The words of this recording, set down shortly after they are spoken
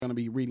Going to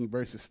be reading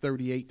verses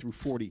 38 through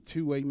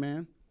 42,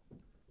 amen.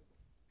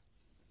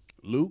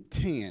 Luke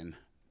 10,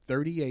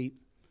 38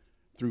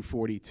 through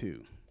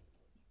 42.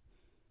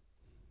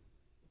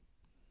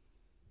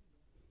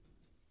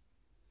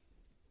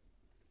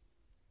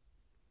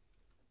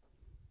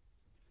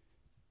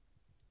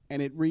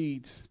 And it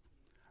reads,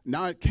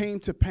 "Now it came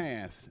to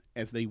pass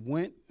as they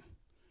went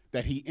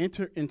that he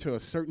entered into a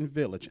certain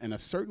village, and a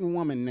certain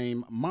woman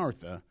named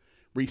Martha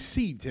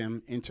received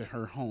him into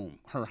her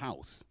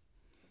house.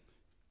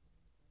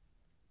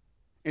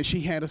 And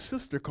she had a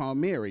sister called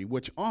Mary,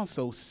 which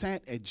also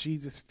sat at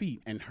Jesus'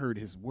 feet and heard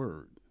his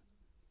word.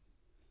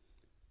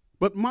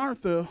 But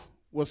Martha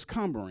was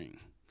cumbering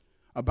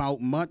about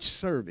much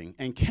serving,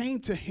 and came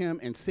to him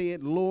and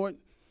said, Lord,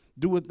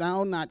 doest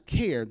thou not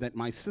care that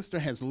my sister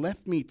has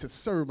left me to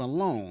serve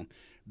alone?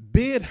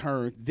 Bid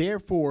her,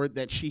 therefore,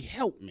 that she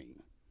help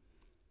me.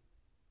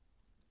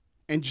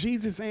 And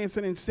Jesus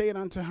answered and said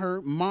unto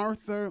her,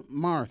 Martha,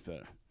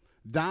 Martha,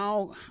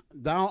 thou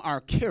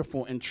art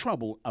careful and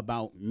troubled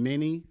about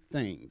many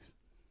things.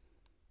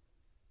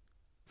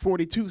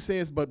 42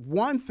 says, but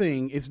one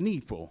thing is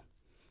needful,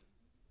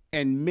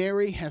 and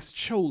Mary has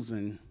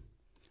chosen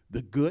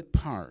the good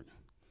part,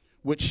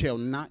 which shall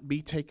not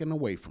be taken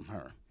away from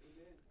her.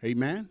 Amen.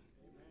 Amen.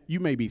 You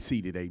may be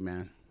seated.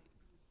 Amen.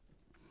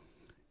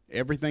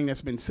 Everything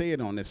that's been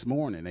said on this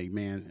morning,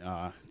 amen,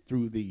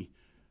 through the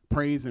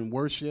praise and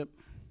worship,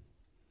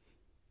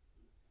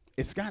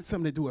 it's got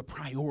something to do with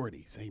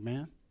priorities,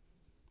 amen.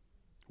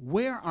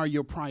 Where are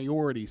your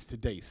priorities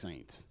today,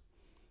 saints?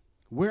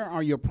 Where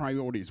are your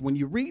priorities? When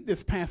you read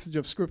this passage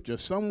of scripture,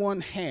 someone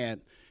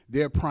had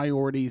their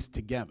priorities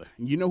together.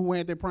 And you know who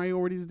had their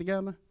priorities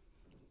together?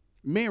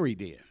 Mary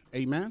did,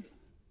 amen.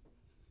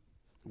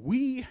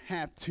 We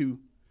have to,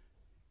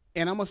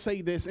 and I'm going to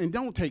say this, and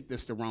don't take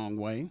this the wrong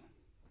way,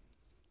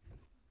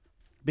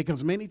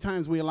 because many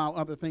times we allow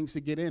other things to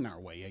get in our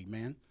way,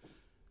 amen.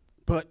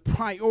 But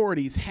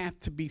priorities have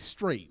to be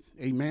straight,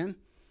 amen.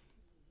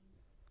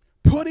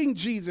 Putting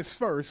Jesus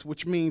first,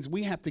 which means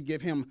we have to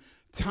give him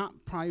top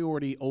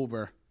priority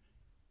over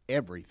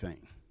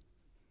everything.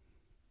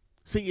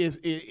 See,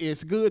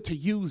 it's good to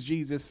use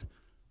Jesus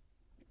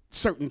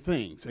certain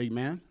things,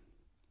 amen.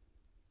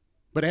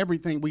 But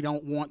everything we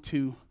don't want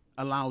to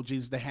allow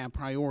Jesus to have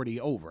priority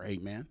over,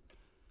 amen.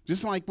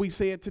 Just like we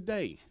said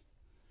today,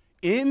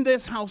 in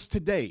this house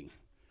today,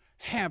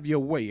 have your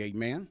way,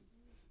 amen.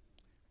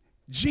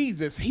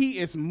 Jesus, he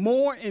is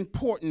more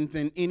important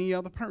than any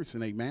other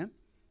person, amen.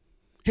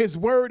 His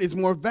word is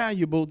more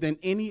valuable than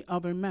any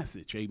other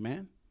message,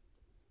 amen.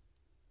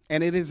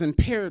 And it is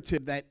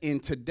imperative that in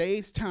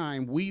today's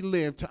time we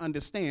live to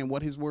understand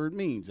what his word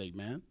means,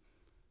 amen.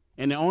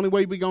 And the only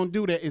way we're going to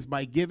do that is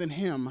by giving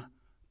him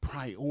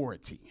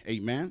priority,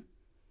 amen.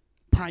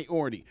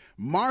 Priority.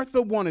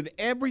 Martha wanted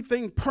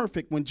everything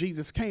perfect when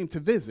Jesus came to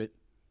visit,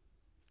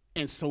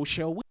 and so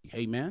shall we,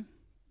 amen.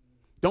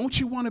 Don't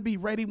you want to be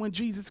ready when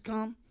Jesus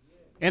comes?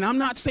 And I'm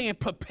not saying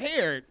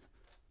prepared.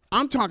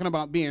 I'm talking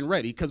about being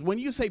ready, because when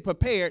you say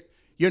prepared,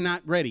 you're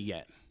not ready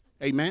yet.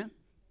 Amen?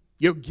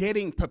 You're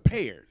getting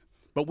prepared,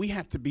 but we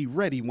have to be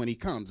ready when he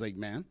comes.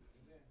 Amen?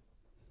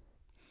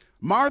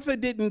 Martha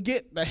didn't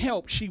get the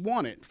help she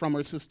wanted from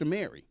her sister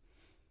Mary.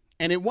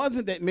 And it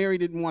wasn't that Mary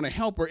didn't want to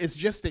help her. It's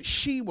just that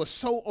she was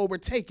so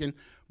overtaken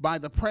by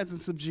the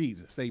presence of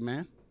Jesus.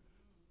 Amen?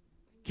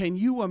 Can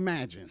you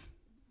imagine?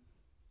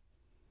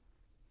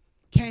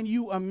 Can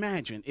you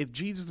imagine if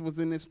Jesus was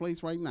in this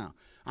place right now?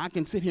 I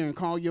can sit here and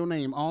call your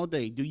name all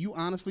day. Do you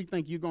honestly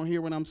think you're going to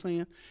hear what I'm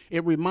saying?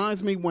 It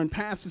reminds me when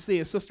Pastor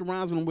said Sister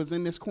Rosalind was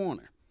in this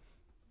corner,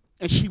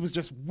 and she was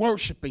just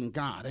worshiping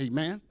God,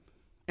 amen?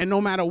 And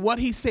no matter what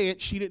he said,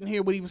 she didn't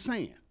hear what he was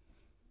saying,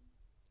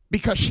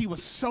 because she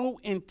was so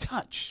in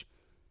touch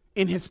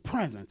in his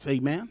presence,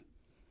 amen?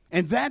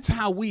 And that's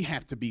how we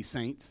have to be,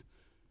 saints.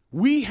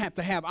 We have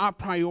to have our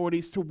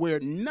priorities to where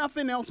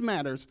nothing else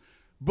matters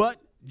but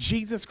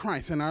Jesus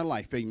Christ in our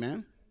life,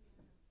 amen.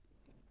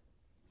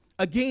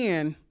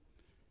 Again,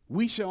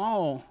 we shall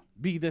all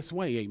be this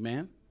way,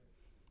 amen.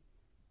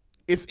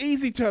 It's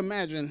easy to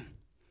imagine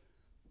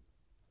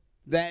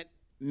that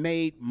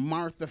made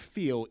Martha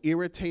feel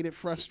irritated,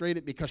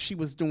 frustrated, because she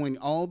was doing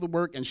all the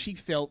work and she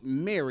felt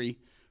Mary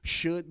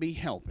should be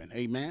helping,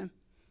 amen.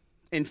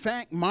 In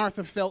fact,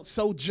 Martha felt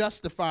so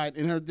justified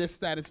in her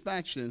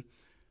dissatisfaction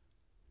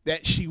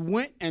that she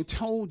went and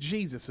told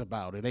Jesus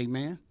about it,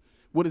 amen.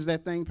 What is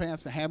that thing,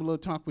 Pastor? Have a little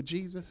talk with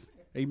Jesus?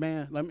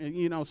 Amen.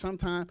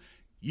 Sometimes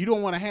you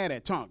don't want to have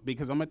that talk,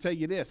 because I'm going to tell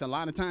you this. A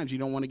lot of times you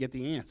don't want to get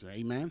the answer.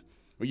 Amen.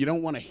 Or you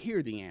don't want to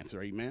hear the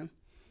answer. Amen.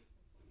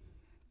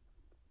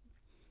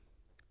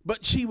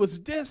 But she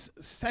was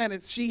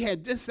she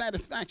had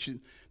dissatisfaction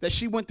that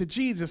she went to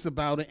Jesus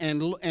about it.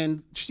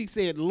 And she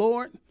said,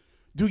 Lord,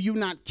 do you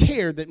not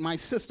care that my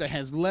sister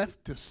has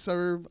left me to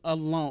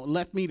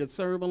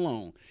serve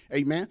alone?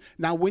 Amen.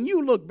 Now, when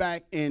you look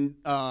back in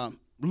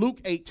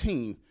Luke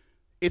 18,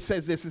 it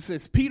says this. It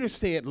says, Peter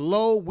said,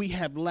 lo, we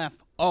have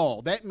left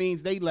all. That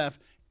means they left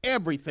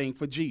everything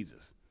for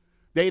Jesus.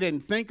 They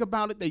didn't think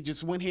about it. They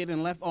just went ahead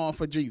and left all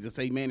for Jesus,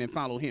 amen, and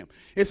followed him.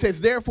 It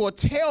says, therefore,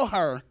 tell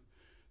her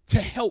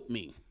to help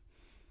me.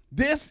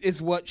 This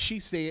is what she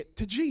said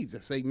to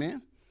Jesus,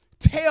 amen.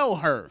 Tell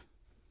her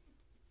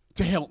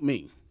to help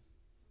me.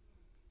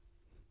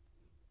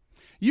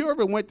 You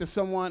ever went to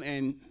someone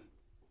and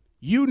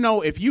you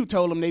know if you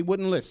told them they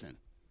wouldn't listen?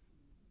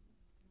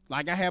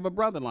 Like I have a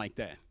brother like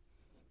that.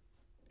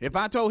 If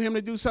I told him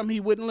to do something, he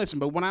wouldn't listen.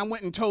 But when I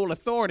went and told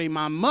authority,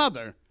 my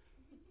mother,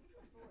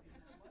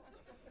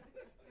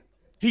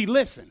 he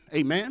listened,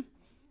 amen.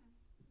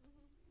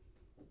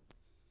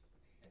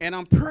 And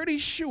I'm pretty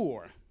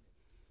sure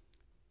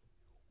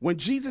when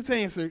Jesus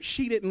answered,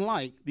 she didn't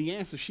like the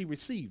answer she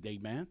received,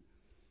 amen.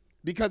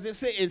 Because it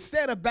said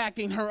instead of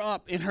backing her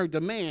up in her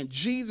demand,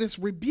 Jesus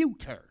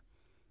rebuked her,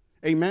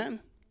 amen.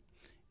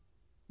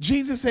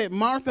 Jesus said,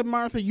 Martha,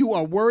 Martha, you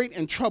are worried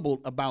and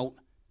troubled about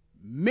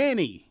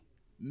many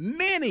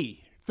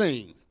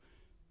things.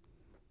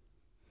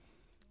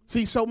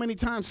 See, so many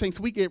times, saints,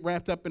 we get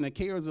wrapped up in the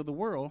cares of the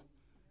world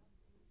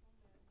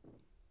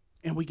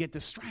and we get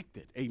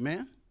distracted,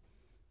 amen.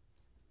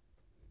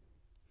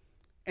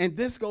 And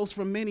this goes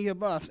for many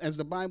of us, as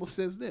the Bible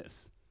says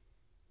this.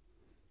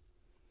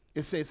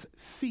 It says,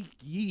 seek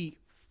ye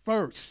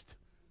first.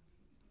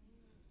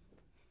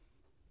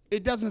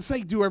 It doesn't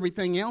say do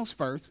everything else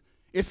first.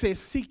 It says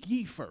seek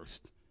ye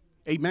first.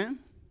 Amen.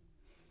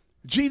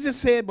 Jesus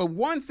said, but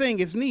one thing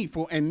is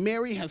needful, and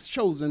Mary has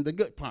chosen the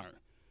good part.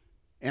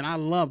 And I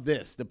love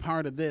this. The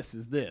part of this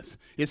is this.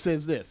 It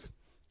says this,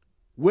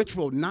 which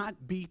will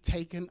not be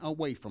taken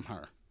away from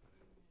her.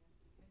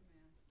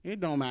 It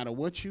don't matter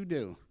what you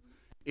do.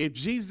 If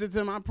Jesus is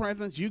in my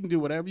presence, you can do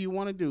whatever you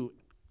want to do.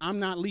 I'm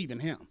not leaving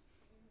him.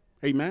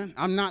 Amen.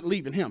 I'm not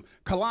leaving him.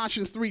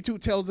 Colossians 3:2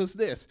 tells us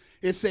this.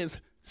 It says,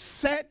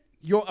 set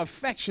your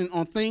affection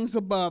on things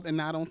above and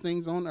not on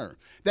things on earth.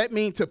 That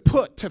means to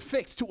put, to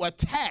fix, to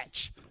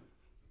attach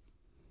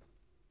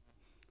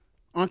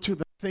unto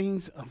the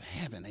things of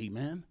heaven.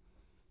 Amen.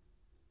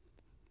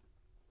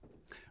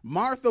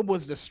 Martha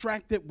was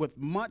distracted with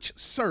much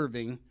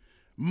serving.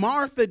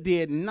 Martha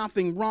did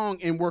nothing wrong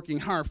in working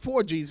hard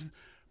for Jesus,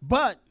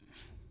 but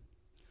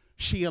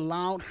she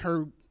allowed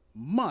her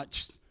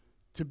much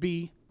to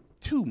be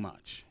too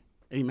much.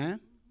 Amen.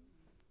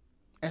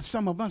 As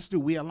some of us do,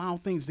 we allow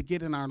things to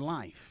get in our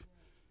life,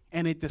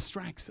 and it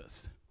distracts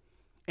us,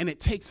 and it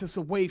takes us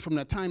away from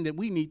the time that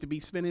we need to be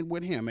spending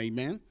with him.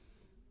 Amen.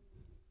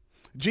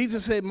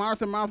 Jesus said,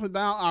 Martha, Martha,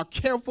 thou art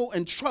careful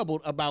and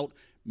troubled about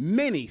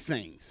many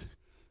things.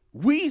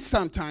 We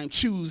sometimes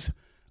choose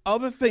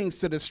other things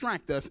to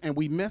distract us, and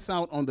we miss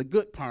out on the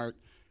good part,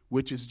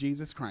 which is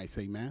Jesus Christ.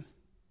 Amen.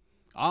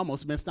 I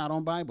almost missed out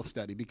on Bible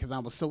study because I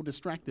was so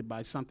distracted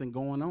by something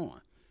going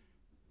on.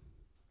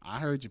 I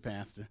heard you,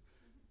 Pastor.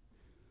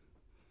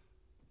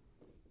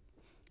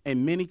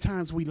 And many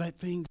times we let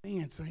things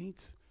in,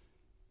 saints,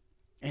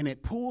 and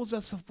it pulls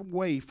us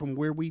away from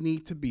where we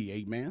need to be,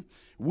 amen.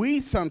 We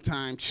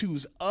sometimes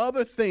choose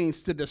other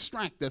things to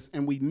distract us,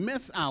 and we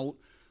miss out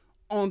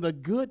on the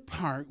good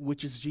part,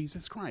 which is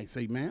Jesus Christ,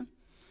 amen.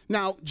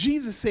 Now,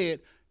 Jesus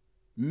said,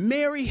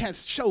 Mary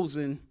has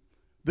chosen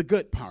the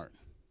good part.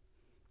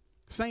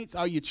 Saints,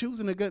 are you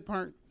choosing the good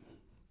part?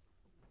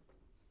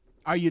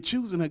 Are you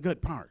choosing a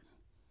good part?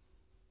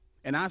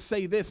 And I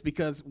say this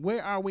because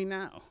where are we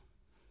now?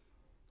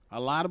 A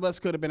lot of us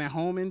could have been at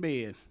home in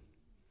bed.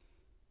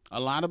 A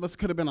lot of us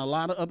could have been a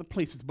lot of other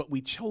places, but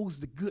we chose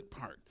the good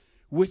part,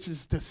 which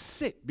is to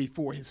sit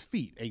before his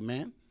feet.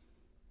 Amen.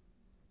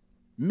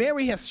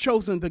 Mary has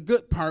chosen the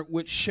good part,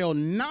 which shall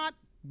not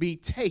be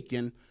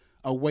taken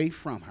away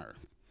from her.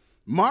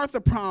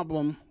 Martha's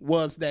problem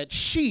was that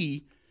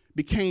she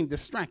became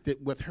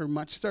distracted with her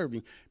much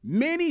serving.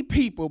 Many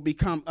people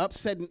become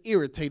upset and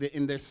irritated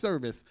in their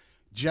service,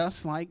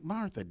 just like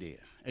Martha did.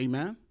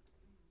 Amen.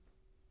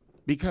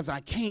 Because I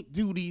can't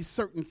do these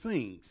certain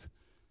things.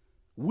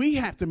 We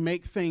have to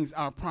make things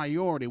our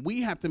priority.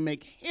 We have to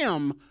make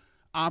him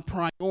our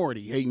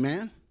priority.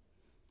 Amen.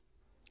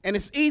 And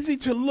it's easy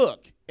to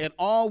look at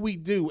all we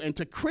do and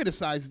to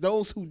criticize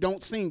those who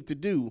don't seem to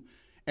do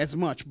as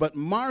much. But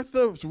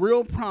Martha's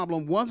real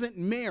problem wasn't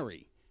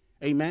Mary.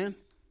 Amen.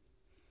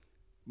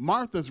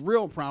 Martha's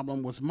real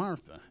problem was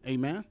Martha.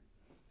 Amen.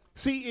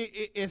 See,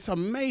 it's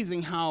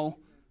amazing how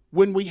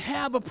when we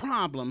have a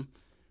problem,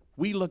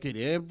 we look at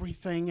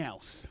everything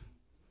else,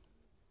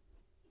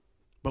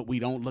 but we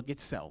don't look at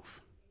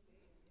self.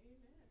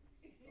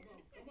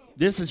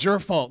 This is your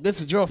fault. This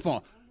is your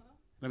fault.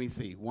 Let me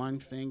see. One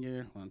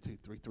finger, 1, 2,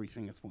 3, 3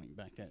 fingers pointing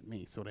back at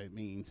me. So that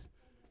means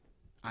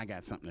I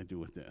got something to do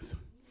with this.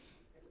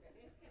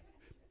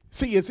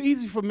 See, it's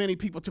easy for many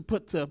people to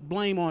put the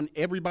blame on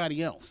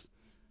everybody else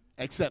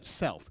except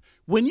self.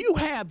 When you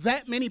have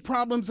that many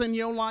problems in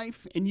your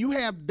life and you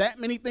have that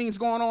many things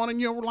going on in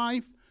your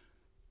life,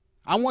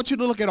 I want you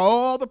to look at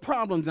all the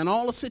problems and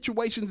all the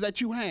situations that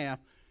you have.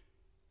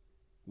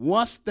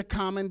 What's the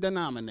common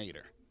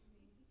denominator?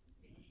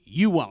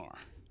 You are.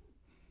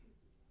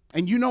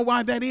 And you know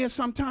why that is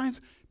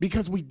sometimes?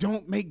 Because we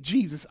don't make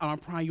Jesus our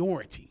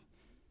priority.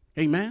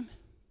 Amen?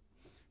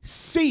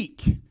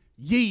 Seek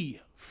ye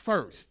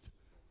first.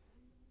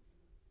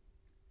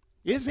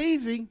 It's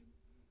easy.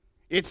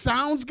 It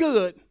sounds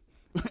good,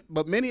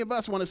 but many of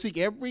us want to seek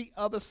every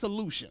other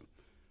solution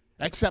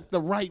except the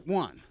right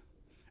one.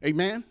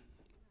 Amen?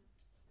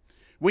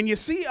 When you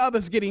see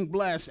others getting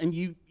blessed and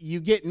you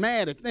get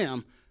mad at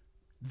them,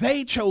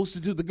 they chose to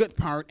do the good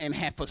part and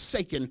have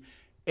forsaken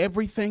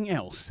everything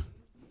else.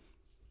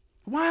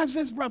 Why is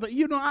this, brother?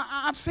 You know,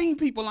 I've seen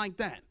people like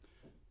that.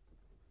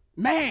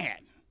 Mad.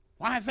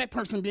 Why is that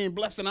person being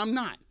blessed and I'm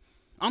not?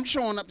 I'm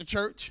showing up to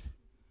church.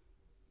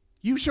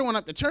 You showing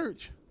up to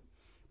church.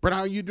 But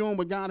are you doing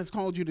what God has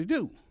called you to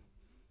do?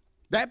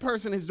 That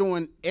person is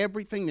doing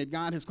everything that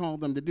God has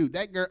called them to do.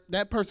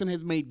 That person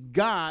has made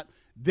God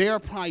their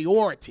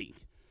priority.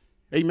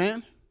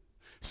 Amen?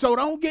 So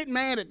don't get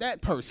mad at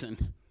that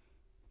person.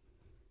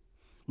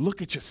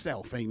 Look at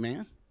yourself.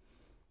 Amen?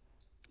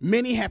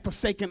 Many have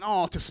forsaken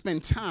all to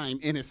spend time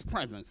in his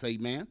presence.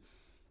 Amen?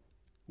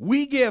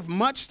 We give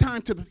much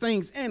time to the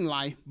things in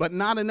life, but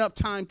not enough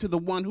time to the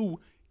one who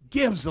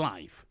gives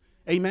life.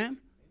 Amen?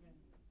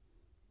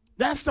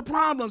 That's the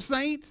problem,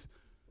 saints.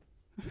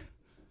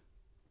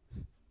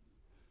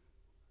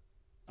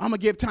 I'm going to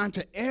give time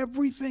to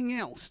everything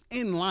else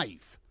in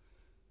life.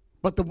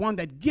 But the one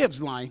that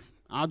gives life,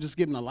 I'll just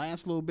give him the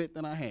last little bit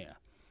that I have.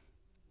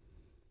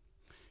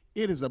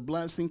 It is a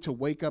blessing to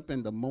wake up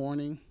in the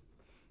morning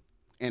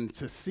and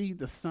to see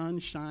the sun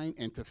shine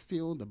and to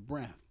feel the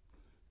breath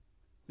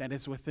that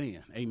is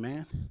within.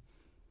 Amen?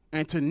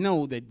 And to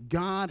know that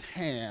God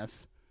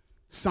has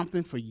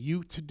something for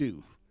you to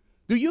do.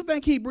 Do you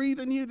think he breathed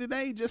in you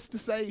today just to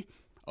say,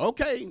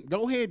 okay,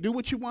 go ahead, do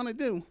what you want to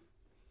do?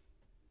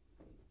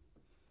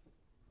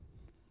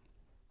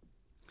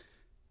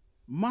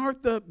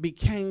 Martha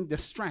became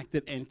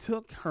distracted and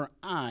took her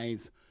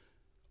eyes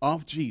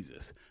off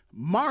Jesus.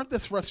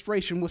 Martha's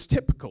frustration was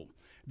typical.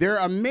 There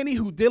are many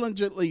who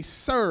diligently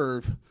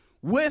serve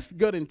with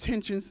good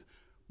intentions,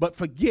 but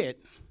forget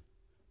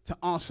to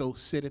also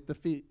sit at the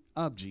feet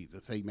of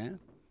Jesus. Amen.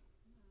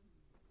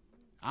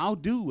 I'll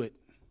do it.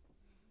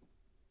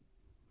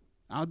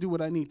 I'll do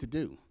what I need to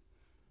do.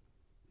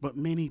 But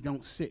many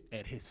don't sit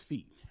at his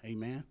feet.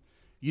 Amen.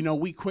 You know,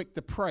 we quick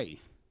to pray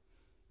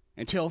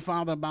and tell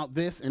Father about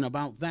this and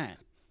about that.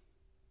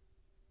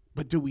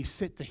 But do we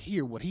sit to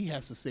hear what he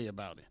has to say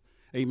about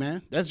it?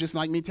 Amen. That's just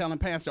like me telling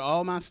Pastor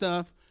all my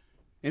stuff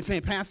and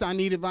saying, Pastor, I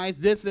need advice.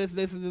 This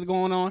is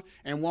going on,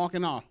 and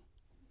walking off.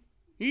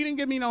 He didn't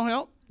give me no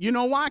help. You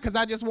know why? Because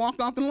I just walked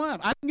off and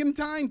left. I didn't give him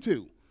time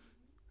to.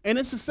 And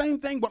it's the same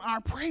thing with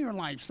our prayer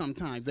life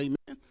sometimes. Amen.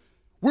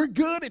 We're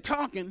good at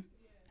talking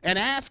and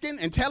asking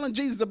and telling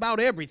Jesus about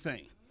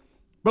everything.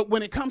 But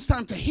when it comes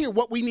time to hear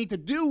what we need to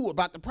do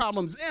about the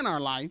problems in our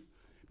life,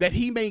 that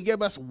he may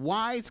give us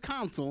wise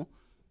counsel,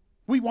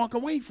 we walk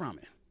away from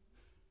it.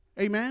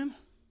 Amen?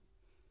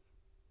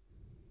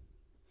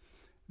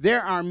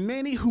 There are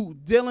many who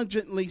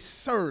diligently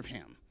serve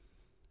him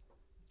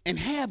and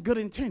have good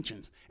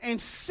intentions and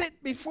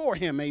sit before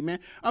him. Amen?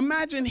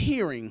 Imagine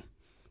hearing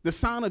the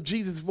sound of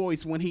Jesus'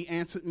 voice when he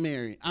answered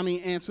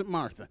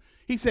Martha.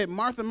 He said,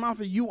 Martha,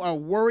 Martha, you are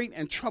worried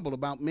and troubled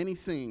about many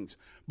things,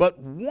 but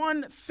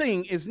one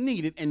thing is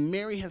needed, and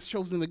Mary has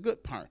chosen the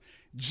good part.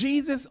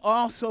 Jesus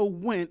also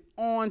went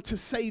on to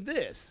say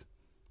this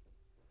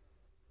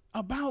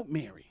about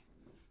Mary.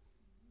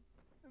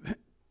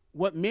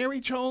 What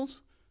Mary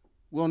chose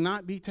will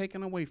not be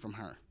taken away from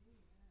her.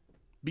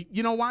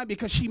 You know why?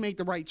 Because she made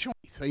the right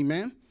choice.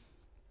 Amen?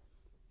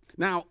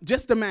 Now,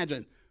 just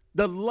imagine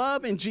the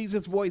love in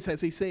Jesus' voice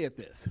as he said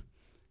this.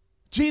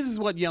 Jesus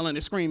wasn't yelling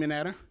and screaming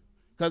at her.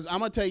 Because I'm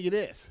going to tell you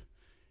this.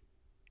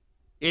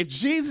 If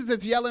Jesus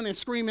is yelling and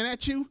screaming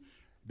at you,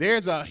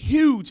 there's a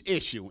huge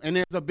issue and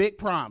there's a big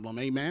problem.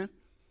 Amen?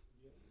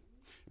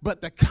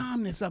 But the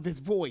calmness of his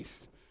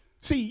voice.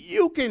 See,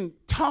 you can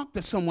talk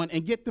to someone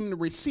and get them to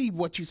receive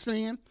what you're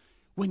saying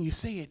when you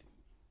say it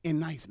in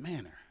nice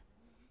manner.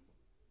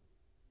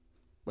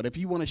 But if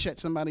you want to shut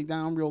somebody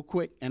down real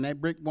quick and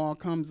that brick wall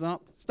comes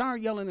up,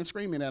 start yelling and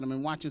screaming at them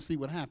and watch and see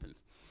what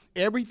happens.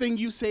 Everything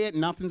you said,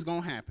 nothing's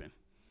going to happen.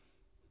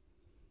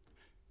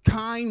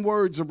 Kind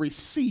words are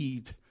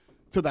received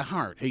to the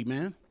heart,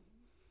 amen?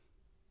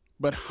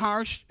 But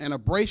harsh and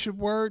abrasive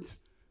words,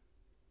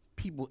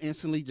 people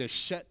instantly just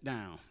shut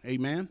down,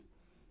 amen?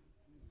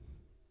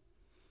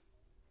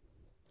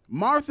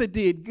 Martha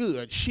did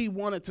good. She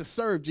wanted to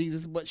serve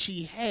Jesus, but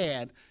she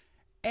had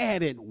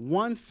added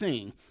one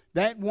thing.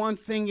 That one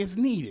thing is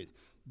needed.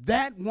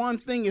 That one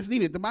thing is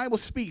needed. The Bible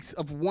speaks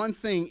of one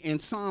thing in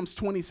Psalms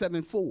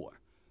 27:4.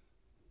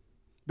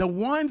 The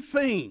one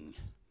thing.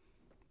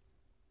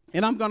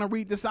 And I'm going to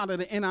read this out of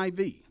the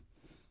NIV.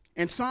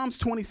 In Psalms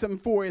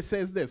 27:4, it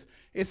says this.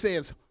 It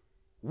says,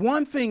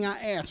 one thing I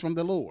ask from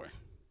the Lord,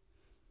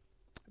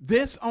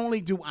 this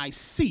only do I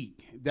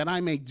seek, that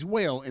I may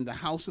dwell in the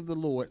house of the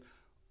Lord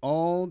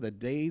all the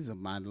days of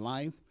my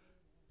life,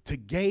 to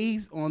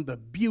gaze on the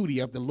beauty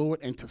of the Lord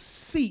and to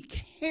seek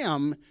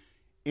him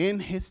in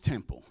his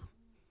temple.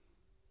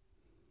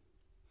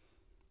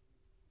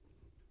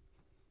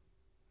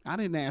 I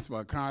didn't ask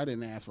for a car. I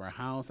didn't ask for a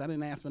house. I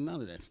didn't ask for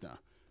none of that stuff.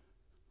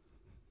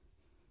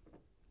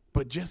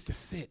 But just to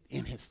sit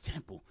in his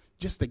temple,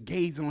 just to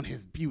gaze on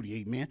his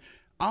beauty, amen.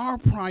 Our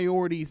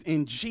priorities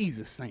in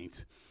Jesus,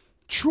 saints.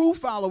 True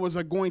followers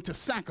are going to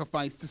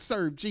sacrifice to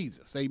serve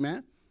Jesus,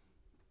 amen.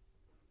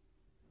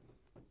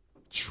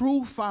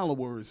 True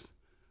followers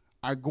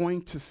are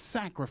going to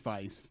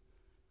sacrifice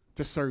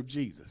to serve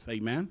Jesus,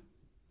 amen.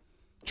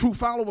 True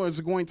followers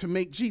are going to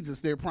make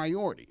Jesus their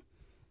priority.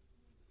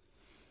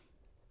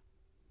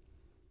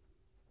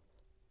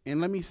 And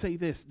let me say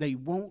this, they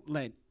won't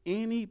let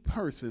any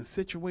person,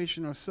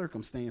 situation, or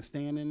circumstance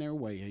stand in their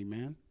way,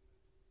 amen.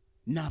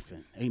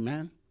 Nothing,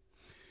 amen.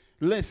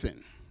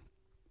 Listen,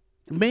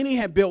 many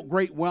have built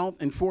great wealth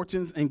and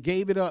fortunes and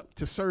gave it up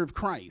to serve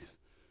Christ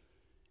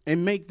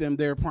and make them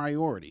their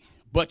priority.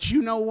 But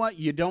you know what?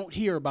 You don't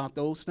hear about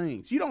those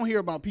things. You don't hear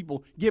about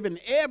people giving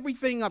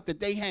everything up that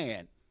they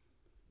had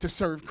to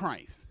serve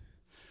Christ.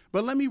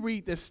 But let me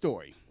read this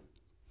story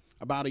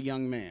about a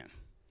young man.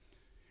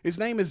 His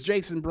name is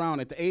Jason Brown.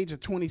 At the age of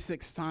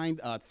 26,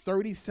 signed a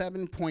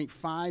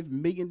 $37.5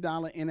 million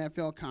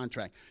NFL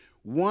contract,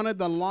 one of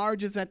the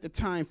largest at the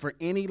time for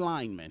any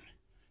lineman.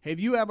 Have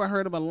you ever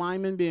heard of a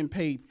lineman being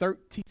paid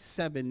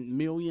 $37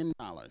 million?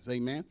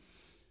 Amen.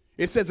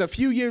 It says a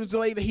few years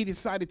later, he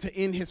decided to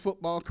end his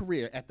football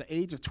career at the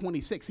age of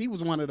 26. He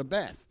was one of the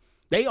best.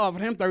 They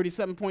offered him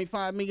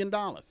 $37.5 million.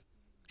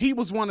 He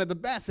was one of the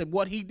best at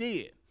what he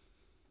did.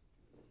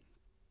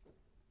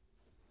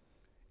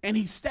 And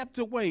he stepped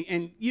away.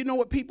 And you know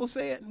what people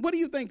said? What do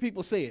you think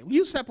people said?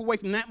 You step away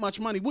from that much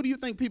money, what do you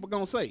think people are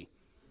going to say?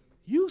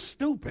 You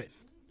stupid.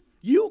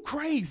 You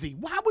crazy.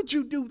 Why would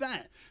you do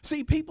that?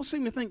 See, people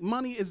seem to think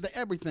money is the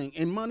everything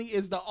and money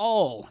is the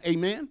all.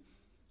 Amen?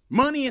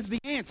 Money is the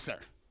answer.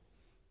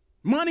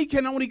 Money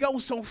can only go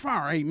so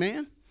far.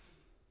 Amen?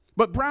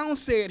 But Brown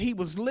said he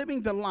was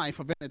living the life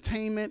of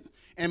entertainment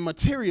and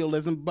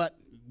materialism, but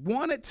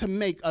wanted to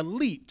make a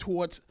leap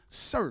towards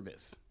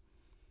service.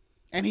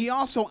 And he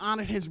also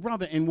honored his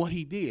brother in what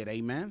he did,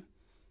 amen?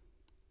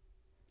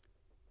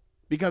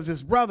 Because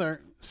his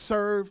brother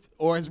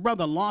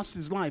lost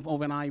his life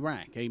over in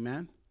Iraq,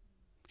 amen?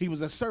 He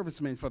was a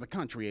serviceman for the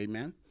country,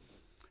 amen?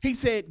 He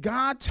said,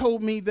 God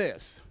told me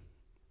this.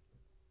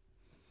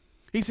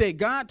 He said,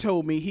 God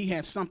told me he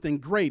has something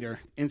greater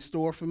in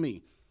store for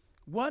me.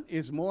 What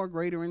is more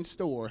greater in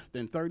store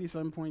than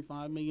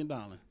 $37.5 million?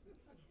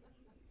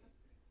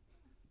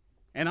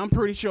 And I'm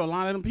pretty sure a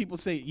lot of them people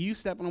say, you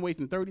stepping away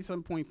from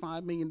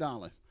 $37.5 million.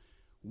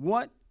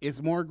 What is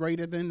more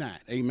greater than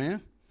that?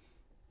 Amen?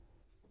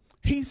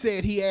 He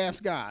said he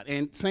asked God,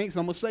 and saints,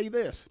 I'm going to say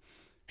this.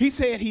 He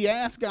said he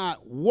asked God,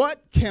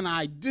 what can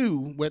I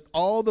do with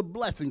all the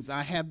blessings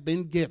I have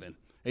been given?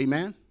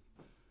 Amen?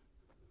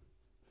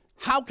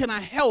 How can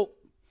I help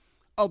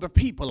other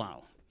people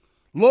out?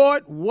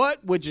 Lord,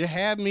 what would you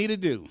have me to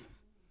do?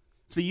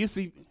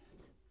 See,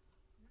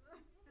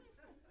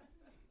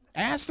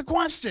 ask the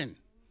question.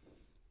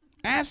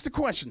 Ask the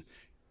question.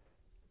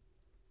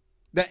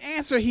 The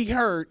answer he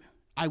heard,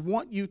 I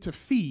want you to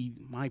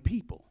feed my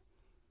people.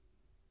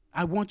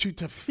 I want you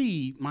to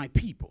feed my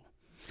people.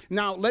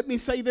 Now, let me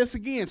say this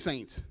again,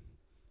 saints.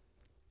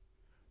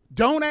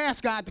 Don't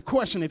ask God the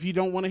question if you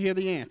don't want to hear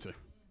the answer.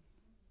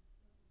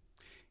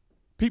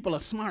 People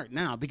are smart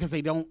now because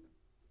they don't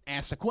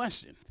ask the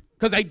question,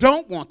 because they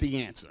don't want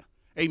the answer.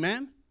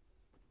 Amen?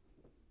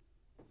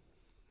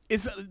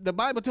 The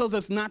Bible tells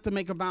us not to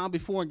make a vow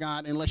before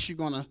God unless you're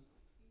going to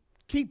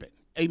keep it.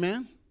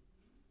 Amen?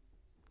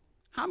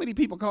 How many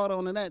people caught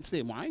on to that and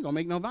said, well, I ain't going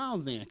to make no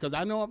vows then, because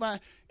I know if I,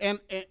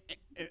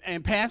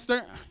 and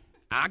Pastor,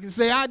 I can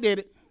say I did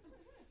it.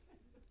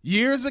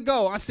 Years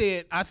ago, I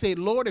said,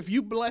 Lord, if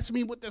you bless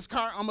me with this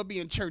car, I'm going to be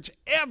in church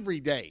every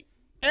day.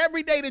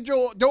 Every day the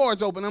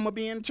door's open, I'm going to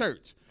be in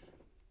church.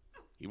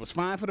 He was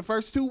fine for the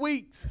first 2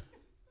 weeks.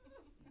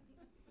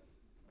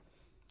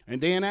 And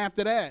then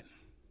after that,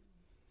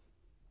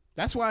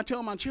 that's why I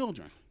tell my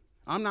children,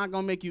 I'm not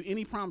going to make you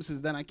any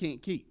promises that I can't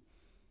keep.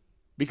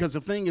 Because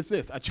the thing is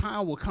this, a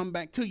child will come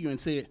back to you and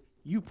say,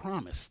 you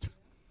promised.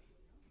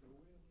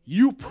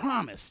 You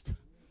promised.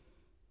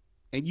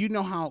 And you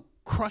know how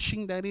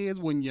crushing that is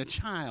when your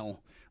child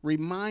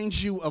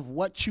reminds you of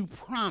what you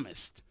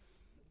promised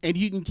and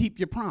you can keep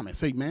your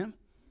promise. Amen?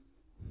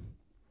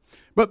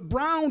 But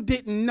Brown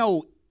didn't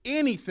know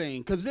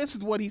anything, because this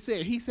is what he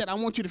said. He said, I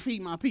want you to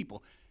feed my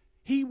people.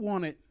 He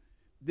wanted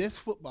this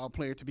football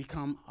player to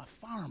become a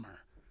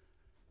farmer.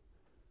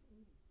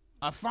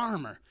 A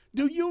farmer.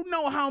 Do you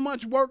know how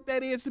much work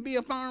that is to be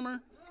a farmer?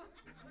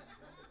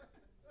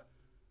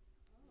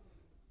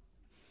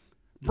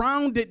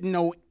 Brown didn't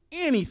know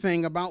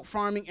anything about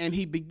farming, and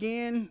he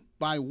began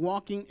by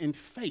walking in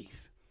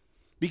faith.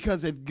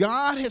 Because if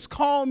God has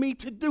called me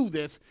to do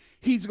this,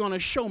 he's going to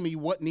show me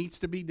what needs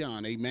to be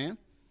done. Amen?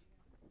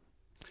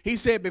 He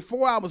said,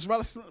 before I was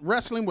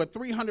wrestling with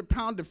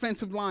 300-pound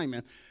defensive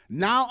linemen,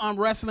 now I'm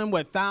wrestling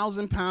with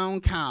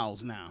 1,000-pound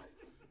cows now.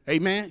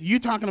 Amen? You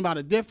talking about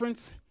a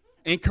difference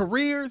in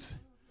careers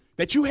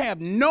that you have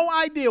no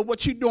idea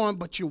what you're doing,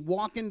 but you're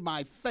walking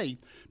by faith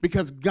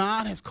because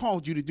God has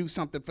called you to do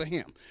something for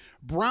him.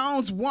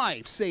 Brown's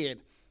wife said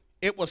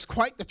it was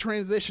quite the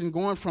transition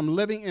going from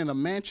living in a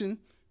mansion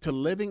to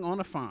living on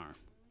a farm.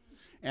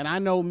 And I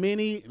know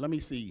many, let me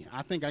see,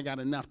 I think I got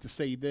enough to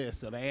say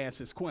this or to ask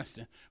this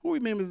question. Who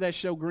remembers that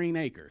show Green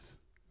Acres?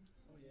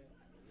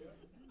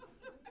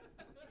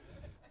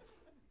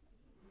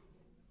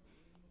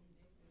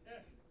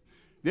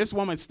 This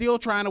woman's still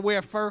trying to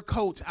wear fur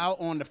coats out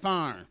on the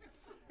farm.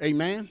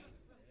 Amen.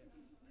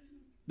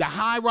 The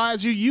high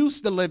rise you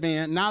used to live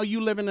in, now you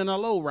living in a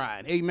low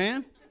ride.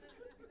 Amen.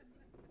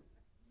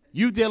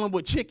 You dealing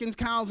with chickens,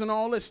 cows, and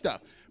all this stuff.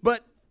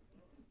 But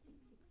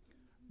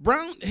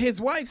Brown,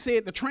 his wife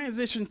said the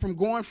transition from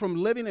going from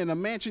living in a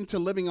mansion to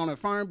living on a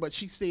farm, but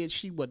she said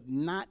she would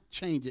not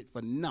change it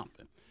for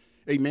nothing.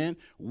 Amen.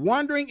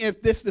 Wondering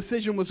if this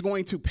decision was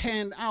going to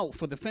pan out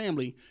for the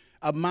family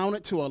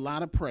amounted to a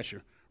lot of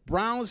pressure.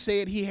 Brown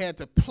said he had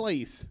to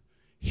place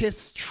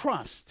his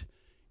trust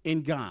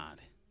in God.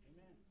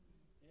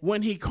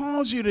 When he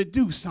calls you to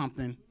do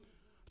something,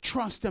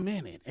 trust him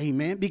in it.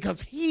 Amen.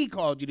 Because he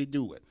called you to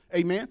do it.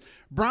 Amen.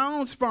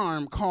 Brown's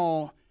farm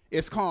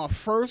is called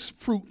First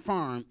Fruit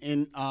Farm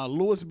in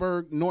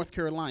Lewisburg, North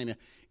Carolina.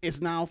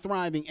 It's now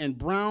thriving, and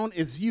Brown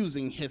is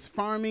using his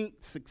farming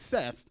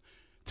success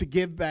to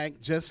give back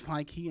just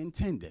like he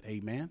intended.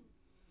 Amen.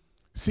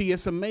 See,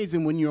 it's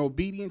amazing when you're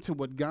obedient to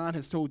what God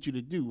has told you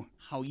to do,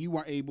 how you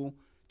are able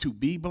to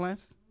be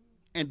blessed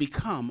and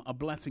become a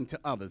blessing to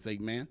others.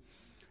 Amen.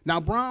 Now,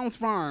 Brown's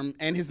farm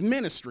and his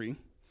ministry,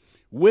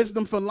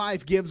 Wisdom for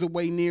Life, gives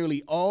away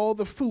nearly all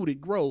the food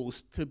it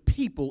grows to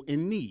people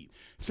in need.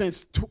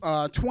 Since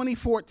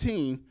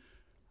 2014,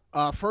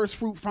 First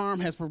Fruit Farm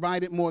has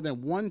provided more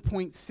than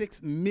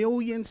 1.6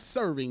 million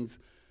servings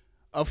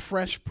of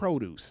fresh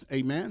produce.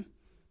 Amen.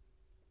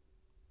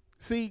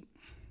 See,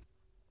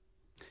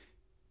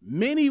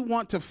 many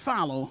want to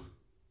follow,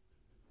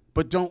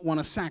 but don't want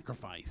to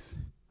sacrifice.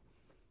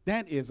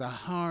 That is a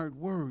hard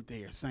word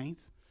there,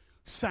 saints.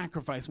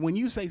 Sacrifice. When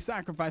you say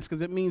sacrifice,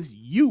 because it means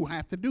you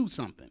have to do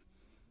something.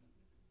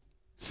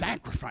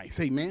 Sacrifice,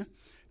 amen.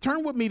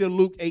 Turn with me to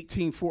Luke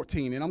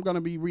 18:14, and I'm going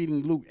to be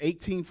reading Luke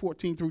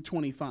 18:14 through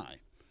 25.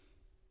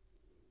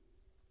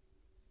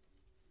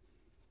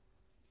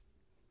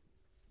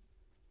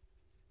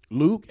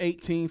 Luke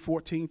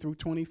 18:14 through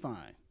 25.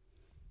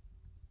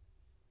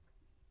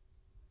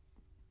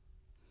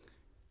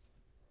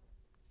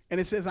 And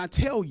it says, I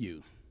tell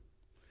you,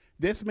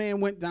 this man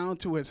went down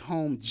to his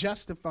home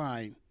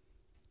justified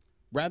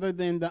rather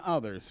than the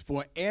others.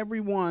 For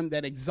everyone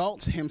that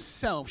exalts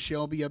himself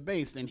shall be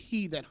abased, and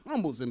he that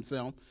humbles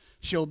himself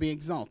shall be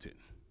exalted.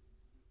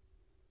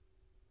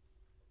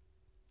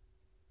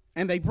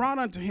 And they brought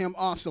unto him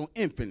also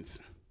infants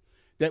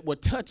that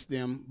would touch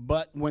them,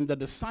 but when the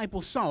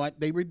disciples saw it,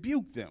 they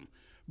rebuked them.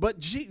 But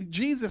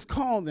Jesus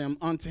called them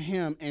unto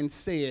him and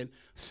said,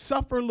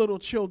 Suffer little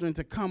children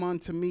to come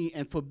unto me,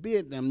 and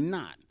forbid them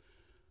not,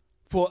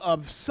 for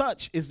of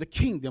such is the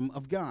kingdom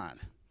of God.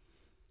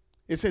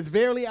 It says,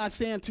 Verily I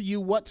say unto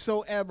you,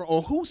 whatsoever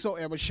or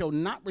whosoever shall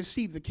not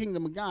receive the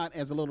kingdom of God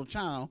as a little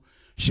child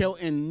shall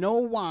in no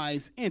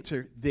wise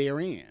enter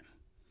therein.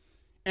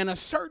 And a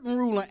certain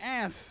ruler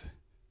asked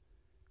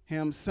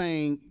him,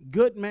 saying,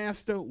 Good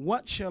master,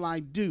 what shall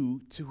I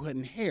do to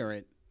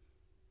inherit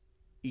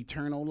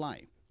eternal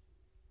life?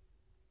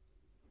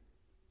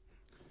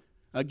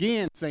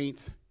 Again,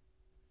 saints,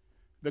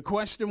 the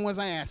question was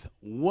asked,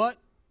 what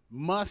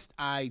must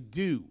I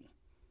do?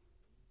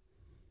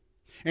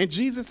 And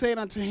Jesus said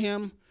unto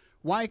him,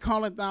 Why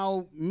callest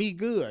thou me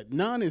good?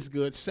 None is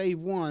good save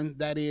one,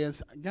 that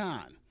is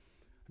God.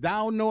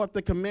 Thou knowest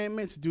the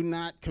commandments: do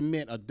not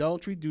commit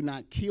adultery, do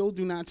not kill,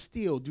 do not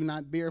steal, do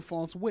not bear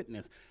false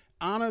witness.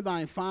 Honor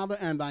thy father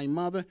and thy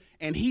mother.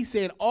 And he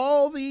said,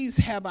 All these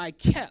have I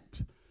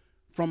kept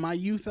from my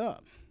youth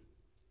up.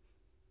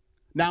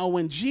 Now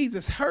when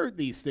Jesus heard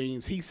these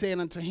things, he said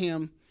unto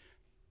him,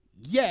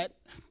 Yet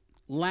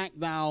lack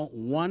thou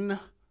one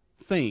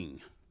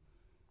thing.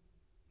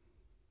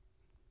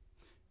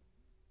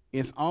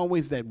 It's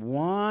always that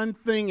one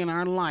thing in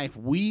our life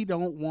we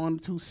don't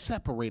want to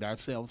separate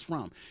ourselves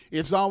from.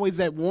 It's always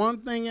that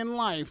one thing in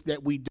life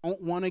that we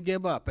don't want to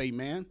give up.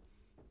 Amen.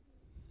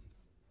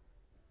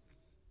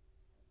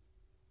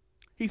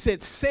 He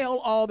said, Sell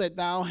all that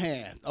thou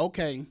hast.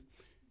 Okay.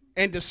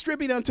 And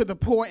distribute unto the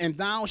poor, and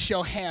thou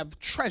shalt have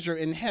treasure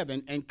in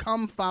heaven, and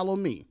come follow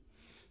me.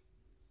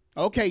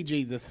 Okay,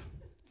 Jesus.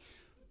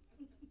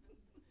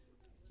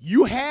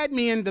 You had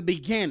me in the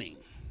beginning,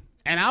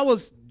 and I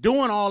was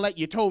doing all that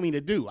you told me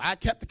to do. I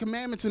kept the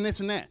commandments and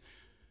this and that.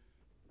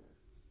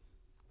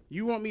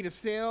 You want me to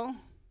sell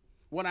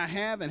what I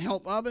have and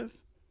help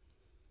others?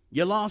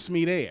 You lost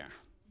me there.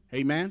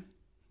 Amen.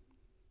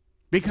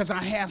 Because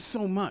I have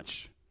so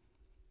much,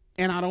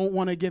 and I don't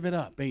want to give it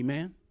up.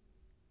 Amen.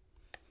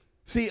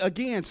 See,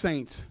 again,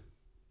 saints,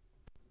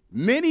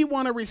 many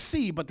want to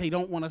receive, but they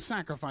don't want to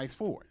sacrifice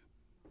for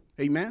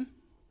it. Amen.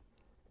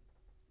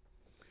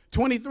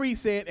 23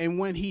 said, And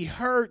when he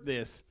heard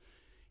this,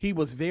 He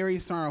was very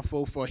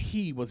sorrowful, for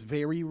he was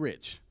very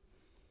rich.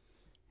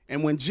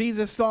 And when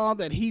Jesus saw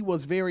that he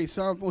was very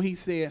sorrowful, he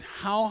said,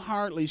 how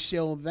hardly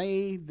shall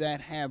they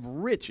that have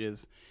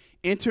riches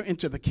enter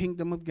into the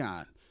kingdom of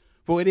God?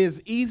 For it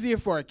is easier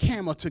for a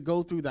camel to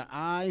go through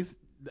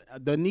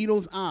the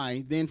needle's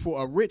eye than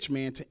for a rich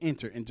man to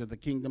enter into the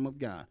kingdom of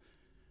God.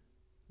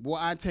 Boy,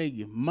 I tell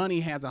you,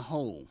 money has a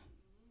hole.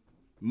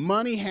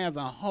 Money has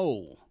a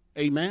hole.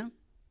 Amen?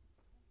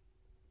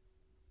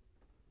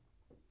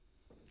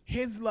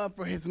 His love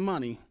for his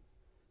money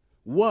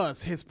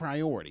was his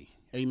priority.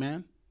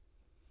 Amen?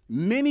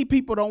 Many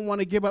people don't want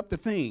to give up the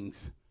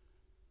things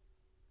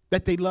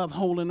that they love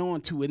holding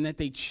on to and that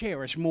they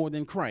cherish more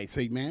than Christ.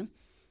 Amen?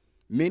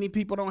 Many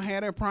people don't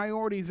have their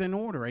priorities in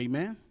order.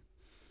 Amen?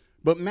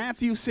 But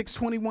Matthew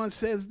 6:21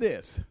 says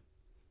this.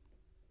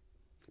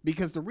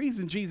 Because the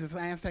reason Jesus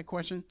asked that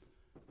question,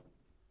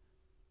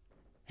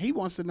 he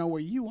wants to know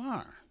where you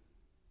are.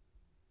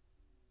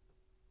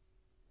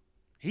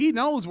 He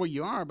knows where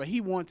you are, but he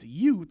wants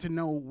you to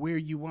know where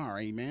you are.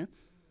 Amen?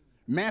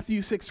 Matthew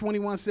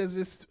 6:21 says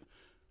this,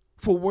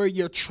 for where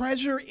your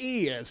treasure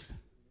is,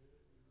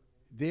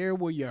 there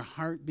will your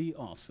heart be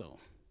also.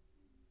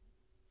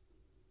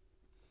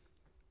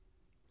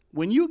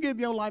 When you give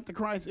your life to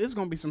Christ, there's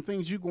going to be some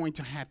things you're going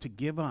to have to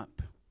give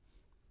up.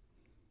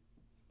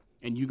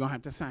 And you're going to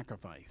have to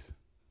sacrifice.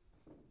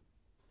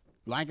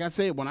 Like I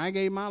said, when I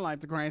gave my life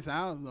to Christ,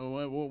 I was,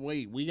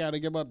 wait, we got to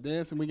give up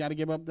this and we got to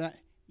give up that?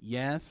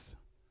 Yes.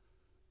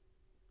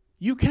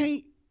 You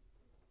can't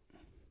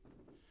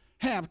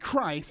have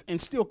Christ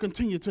and still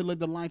continue to live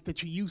the life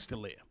that you used to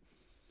live.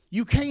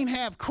 You can't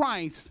have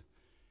Christ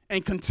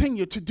and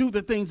continue to do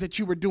the things that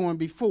you were doing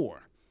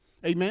before.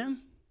 Amen?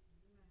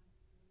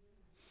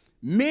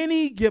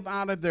 Many give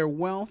out of their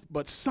wealth,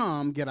 but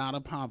some get out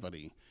of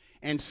poverty.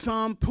 And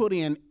some put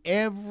in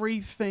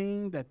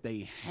everything that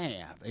they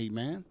have.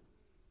 Amen?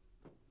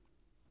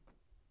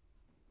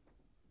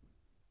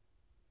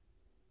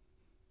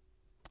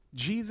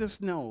 Jesus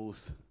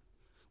knows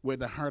where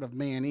the heart of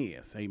man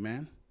is.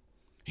 Amen?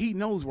 He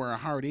knows where our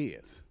heart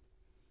is.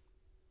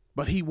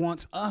 But he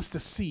wants us to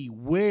see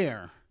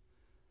where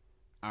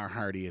our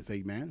heart is.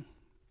 Amen?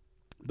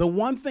 The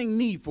one thing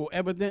needful,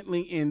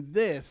 evidently in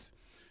this,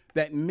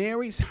 that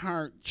Mary's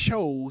heart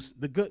chose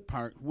the good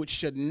part, which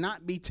should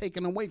not be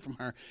taken away from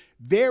her.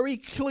 Very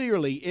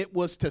clearly, it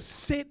was to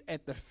sit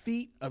at the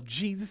feet of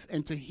Jesus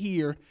and to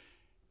hear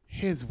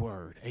his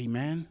word.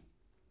 Amen?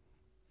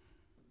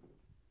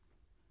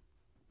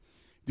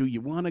 Do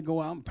you want to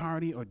go out and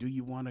party, or do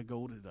you want to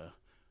go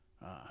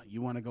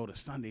to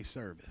Sunday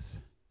service?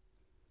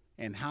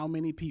 And how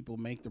many people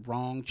make the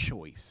wrong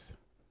choice?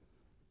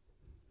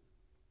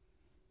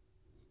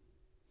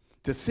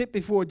 To sit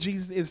before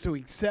Jesus is to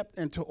accept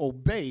and to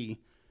obey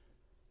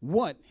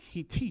what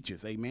he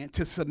teaches, amen.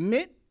 To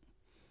submit,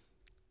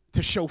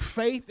 to show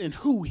faith in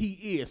who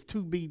he is,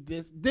 to be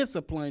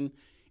disciplined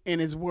in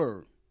his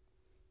word,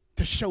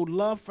 to show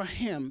love for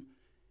him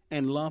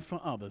and love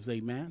for others,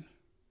 amen.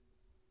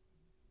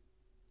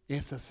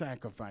 It's a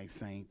sacrifice,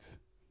 saints.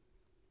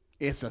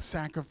 It's a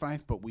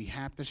sacrifice, but we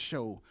have to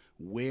show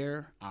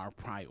where our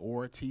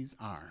priorities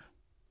are.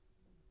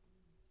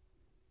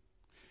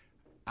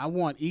 I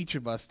want each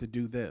of us to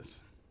do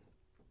this.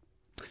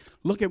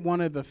 Look at one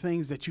of the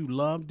things that you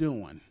love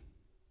doing.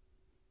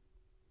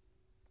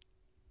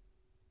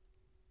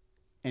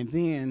 And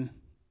then,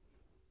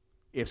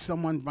 if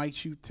someone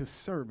invites you to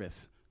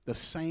service the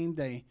same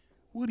day,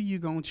 what are you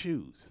going to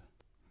choose?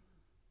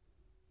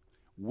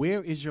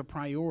 Where is your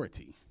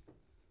priority?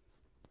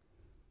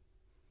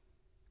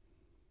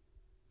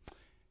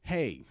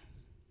 Hey,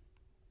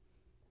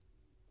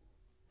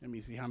 let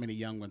me see how many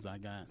young ones I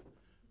got.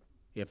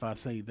 If I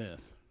say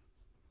this,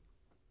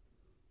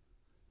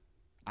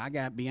 I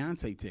got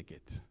Beyonce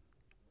tickets.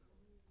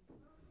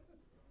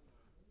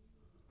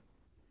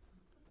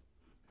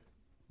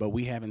 But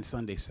we having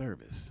Sunday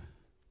service.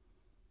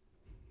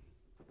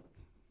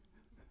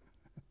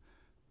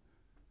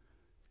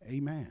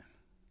 Amen.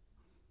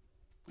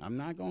 I'm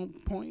not going to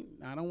point.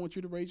 I don't want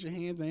you to raise your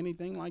hands or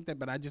anything like that,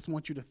 but I just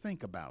want you to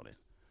think about it.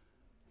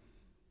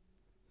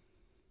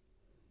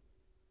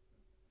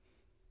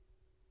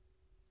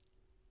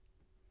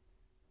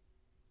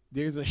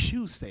 There's a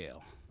shoe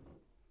sale.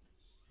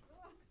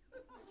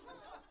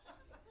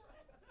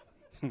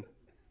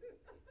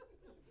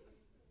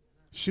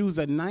 Shoes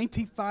are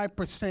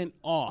 95%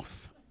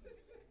 off.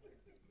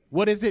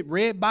 What is it?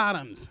 Red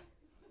bottoms.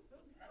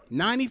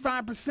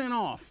 95%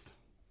 off.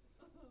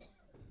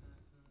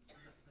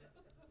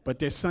 But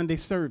there's Sunday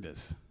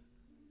service.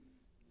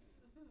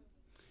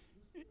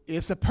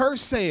 It's a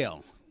purse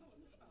sale.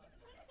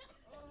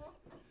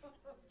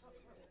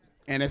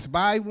 And it's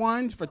buy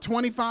one for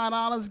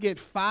 $25, get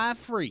 5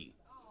 free.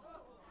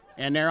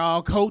 And they're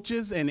all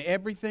Coaches and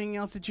everything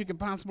else that you could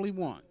possibly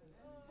want.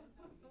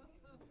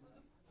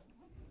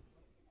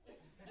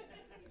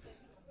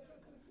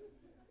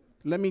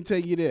 Let me tell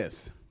you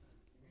this.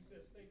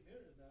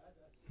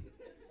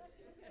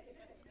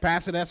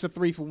 Pastor, that's a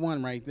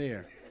 3-for-1 right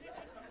there.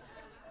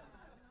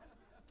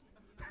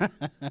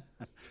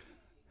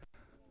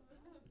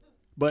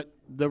 But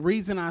the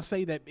reason I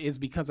say that is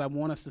because I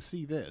want us to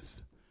see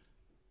this.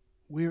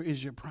 Where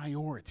is your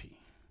priority?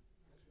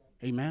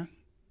 Amen?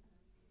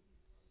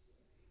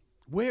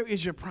 Where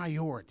is your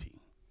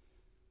priority?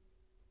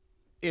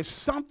 If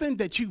something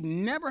that you've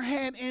never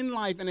had in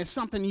life and it's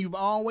something you've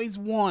always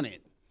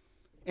wanted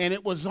and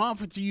it was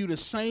offered to you the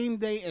same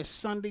day as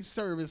Sunday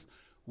service,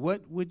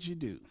 what would you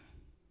do?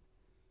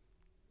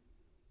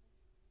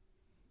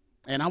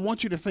 And I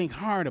want you to think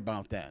hard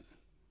about that.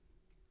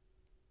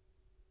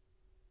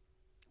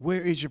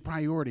 Where is your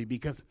priority?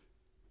 Because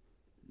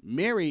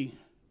Mary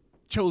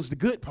chose the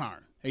good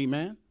part.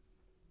 Amen.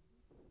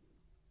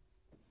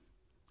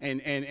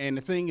 And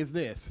the thing is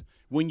this.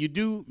 When you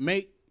do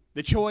make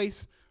the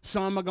choice,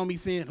 some are going to be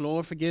saying,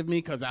 Lord, forgive me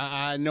because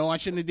I know I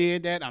shouldn't have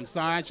did that. I'm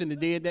sorry I shouldn't have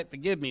did that.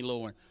 Forgive me,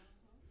 Lord.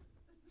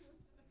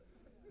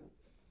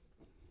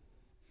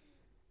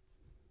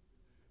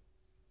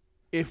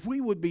 If we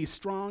would be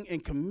strong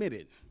and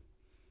committed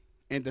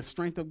in the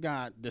strength of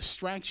God,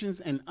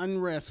 distractions and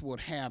unrest would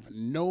have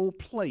no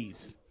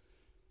place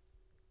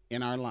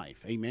in our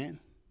life. Amen.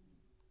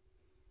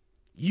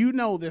 You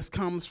know this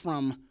comes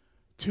from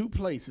two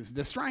places.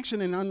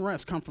 Distraction and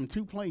unrest come from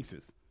two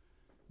places.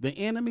 The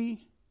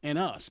enemy and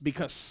us.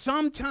 Because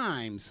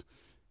sometimes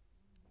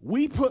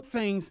we put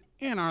things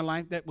in our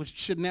life that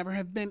should never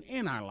have been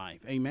in our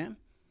life. Amen.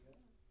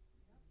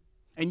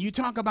 And you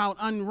talk about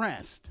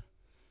unrest.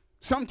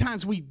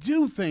 Sometimes we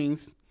do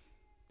things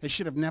that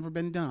should have never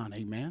been done.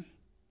 Amen.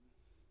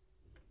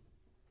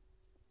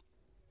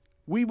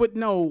 We would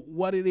know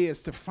what it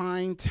is to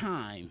find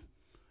time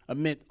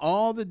amid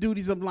all the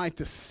duties of life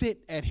to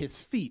sit at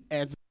his feet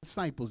as the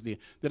disciples did.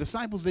 The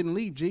disciples didn't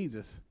leave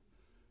Jesus.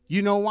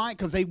 You know why?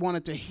 Because they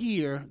wanted to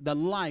hear the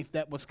life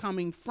that was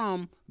coming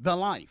from the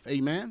life.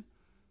 Amen.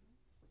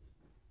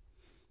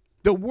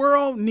 The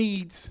world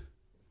needs,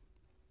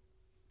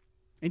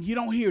 and you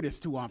don't hear this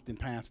too often,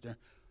 Pastor,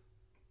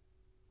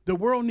 the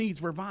world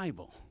needs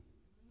revival.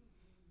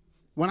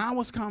 When I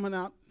was coming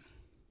up,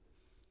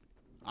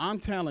 I'm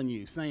telling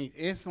you, Saints,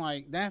 it's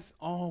like that's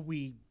all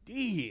we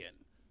did.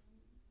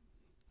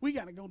 We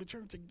got to go to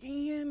church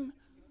again.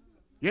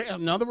 Yeah,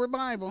 another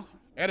revival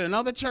at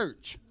another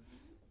church.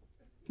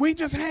 We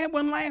just had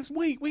one last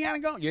week. We got to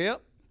go.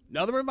 Yep,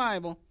 another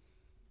revival.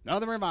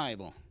 Another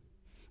revival.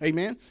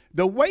 Amen.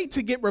 The way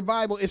to get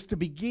revival is to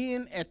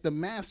begin at the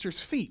Master's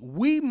feet.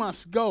 We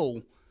must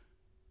go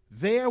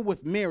there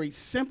with Mary,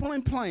 simple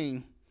and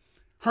plain,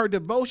 her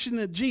devotion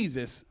to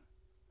Jesus,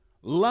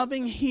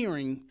 loving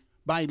hearing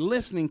by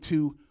listening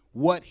to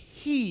what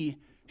he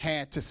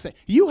had to say.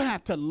 You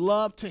have to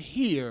love to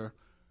hear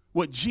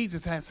what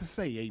Jesus has to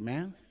say,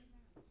 amen?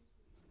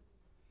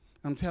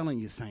 I'm telling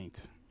you,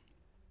 saints,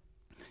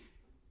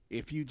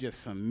 if you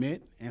just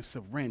submit and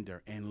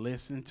surrender and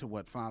listen to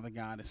what Father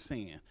God is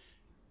saying,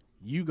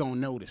 you're going to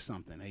notice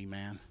something,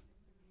 amen?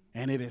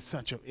 And it's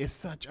such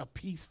a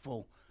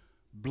peaceful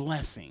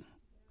blessing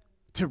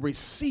to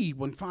receive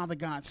when Father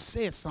God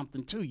says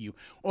something to you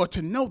or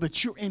to know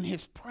that you're in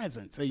his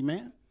presence,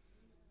 amen?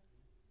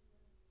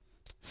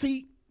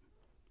 See,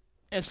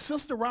 as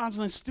Sister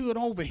Rosalind stood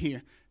over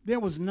here, there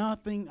was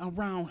nothing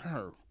around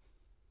her,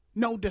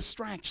 no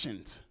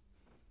distractions.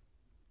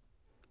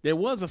 There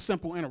was a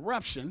simple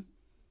interruption,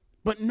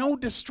 but no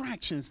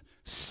distractions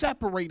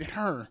separated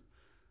her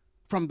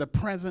from the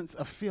presence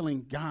of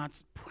feeling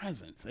God's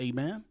presence,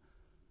 amen?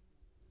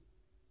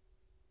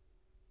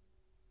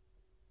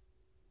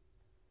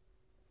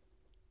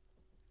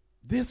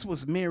 This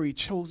was Mary's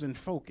chosen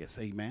focus,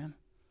 amen?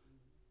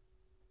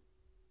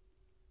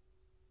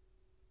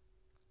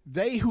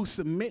 They who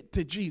submit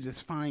to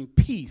Jesus find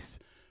peace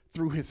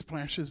through his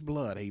precious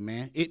blood,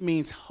 amen? It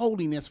means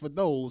holiness for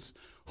those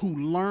who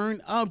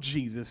learn of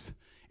Jesus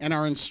and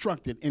are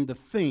instructed in the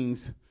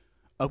things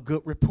of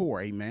good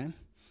rapport, amen?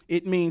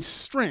 It means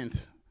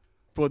strength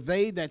for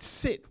they that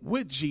sit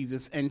with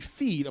Jesus and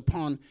feed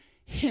upon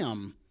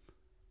him.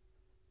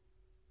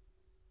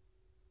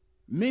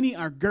 Many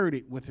are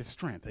girded with his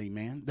strength,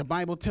 amen? The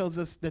Bible tells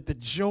us that the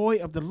joy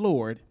of the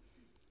Lord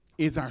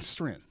is our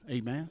strength,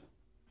 amen?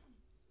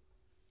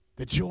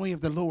 The joy of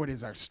the Lord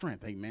is our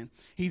strength, amen?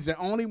 He's the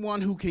only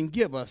one who can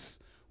give us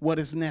what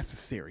is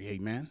necessary,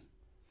 amen?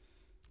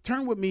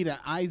 Turn with me to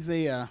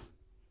Isaiah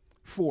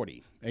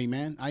 40,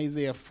 amen?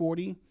 Isaiah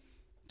 40,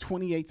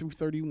 28 through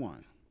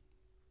 31.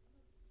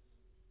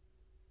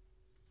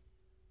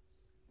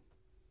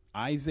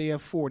 Isaiah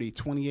 40,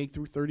 28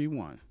 through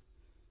 31.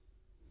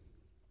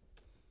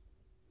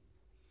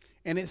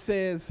 And it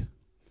says,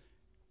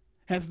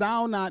 hast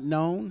thou not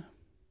known?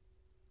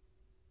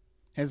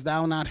 Hast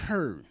thou not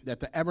heard that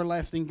the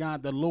everlasting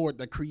God, the Lord,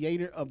 the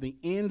creator of the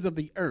ends of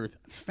the earth,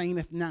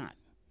 fainteth not,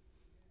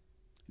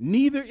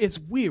 neither is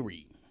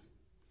weary.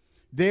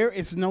 There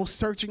is no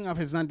searching of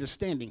his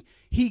understanding.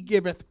 He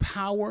giveth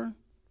power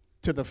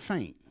to the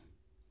faint,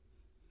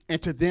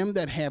 and to them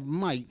that have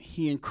might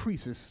he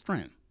increases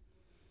strength.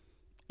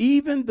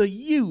 Even the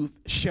youth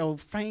shall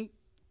faint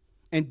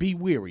and be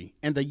weary,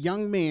 and the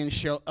young man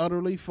shall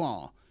utterly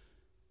fall.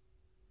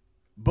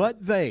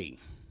 But they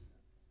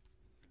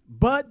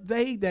But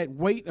they that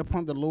wait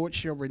upon the Lord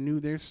shall renew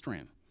their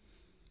strength.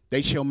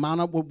 They shall mount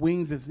up with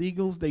wings as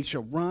eagles. They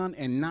shall run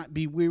and not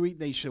be weary.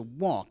 They shall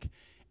walk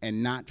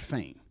and not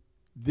faint.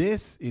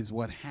 This is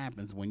what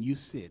happens when you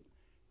sit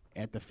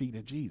at the feet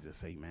of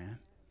Jesus, amen.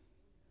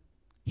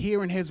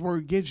 Hearing his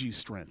word gives you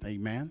strength,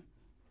 amen.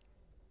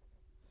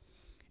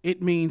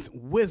 It means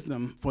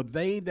wisdom, for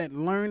they that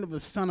learn of the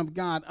Son of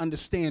God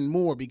understand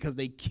more because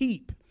they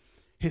keep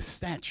his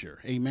stature,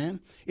 amen.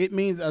 It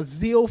means a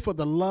zeal for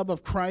the love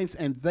of Christ,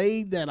 and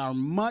they that are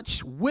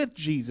much with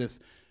Jesus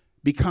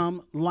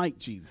become like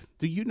Jesus.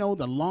 Do you know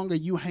the longer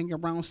you hang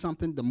around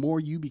something, the more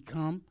you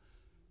become?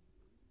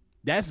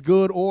 That's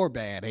good or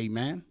bad,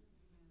 amen.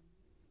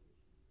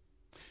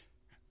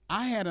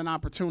 I had an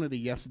opportunity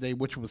yesterday,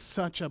 which was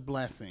such a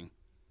blessing.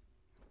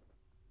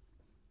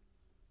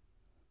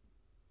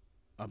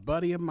 A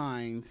buddy of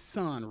mine's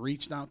son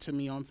reached out to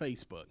me on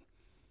Facebook.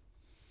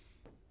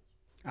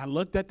 I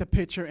looked at the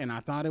picture and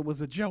I thought it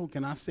was a joke,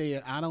 and I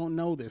said, I don't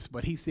know this,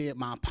 but he said,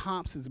 my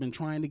pops has been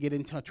trying to get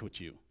in touch with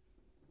you.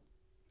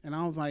 And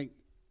I was like,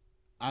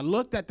 I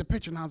looked at the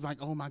picture and I was like,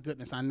 oh my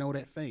goodness, I know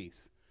that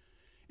face.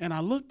 And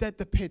I looked at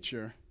the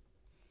picture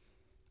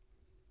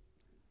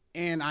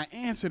and I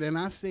answered and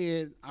I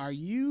said, are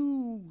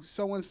you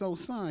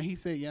so-and-so's son? He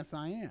said, yes,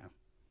 I am.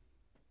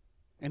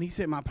 And he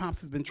said, my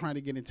pops has been trying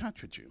to get in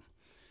touch with you.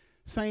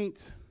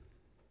 Saints,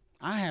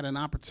 I had an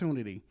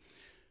opportunity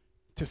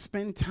to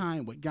spend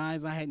time with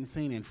guys I hadn't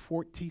seen in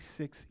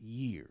 46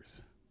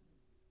 years.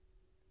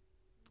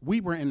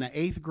 We were in the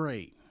 8th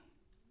grade.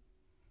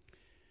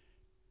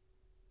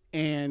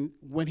 And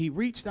when he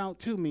reached out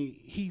to me,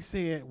 he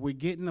said, we're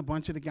getting a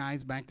bunch of the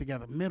guys back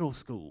together. Middle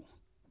school.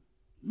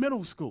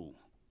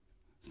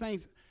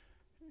 Saints,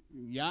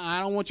 yeah, I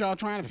don't want y'all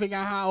trying to figure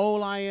out how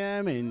old I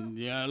am and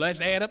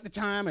let's add up the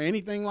time or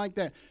anything like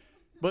that.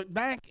 But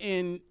back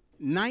in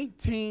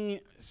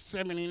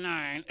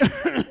 1979,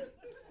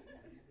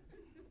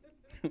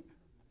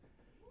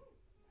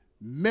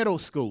 middle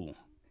school,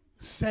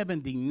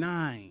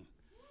 79.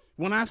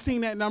 When I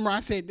seen that number,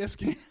 I said, this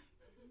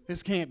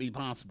can't be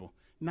possible.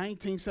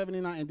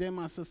 1979, and then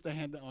my sister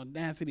had the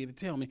audacity to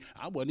tell me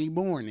I wasn't even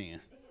born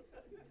then.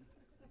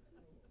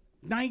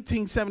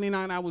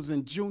 1979, I was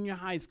in junior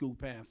high school,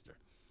 Pastor,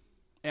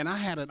 and I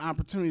had an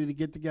opportunity to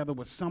get together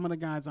with some of the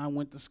guys I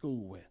went to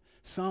school with.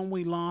 Some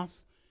we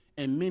lost,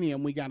 and many of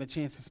them we got a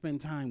chance to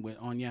spend time with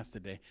on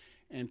yesterday.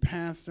 And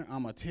Pastor,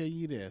 I'm going to tell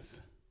you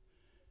this.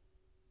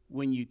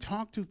 When you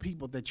talk to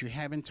people that you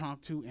haven't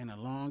talked to in a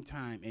long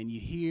time and you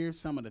hear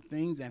some of the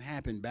things that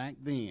happened back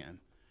then,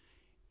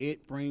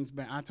 it brings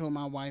back. I told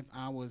my wife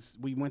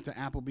we went to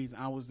Applebee's.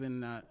 I was in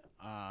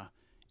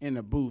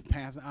the booth.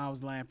 Pastor, I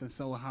was laughing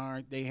so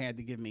hard. They had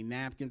to give me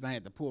napkins. I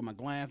had to pull my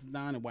glasses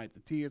down and wipe the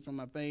tears from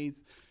my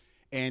face.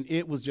 And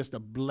it was just a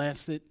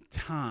blessed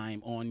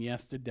time on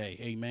yesterday.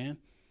 Amen.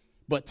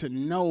 But to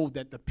know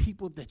that the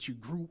people that you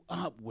grew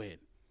up with,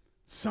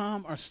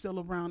 some are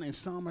still around and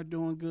some are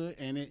doing good.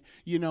 And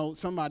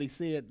somebody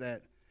said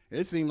that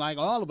it seemed like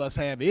all of us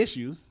have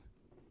issues.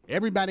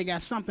 Everybody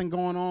got something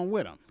going on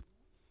with them.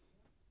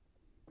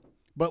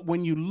 But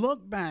when you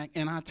look back,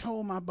 and I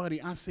told my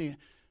buddy, I said,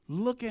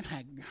 look at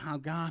how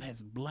God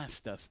has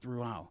blessed us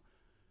throughout.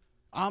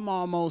 I'm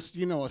almost,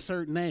 a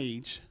certain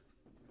age.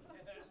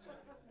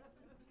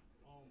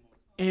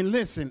 And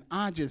listen,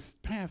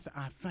 Pastor,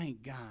 I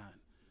thank God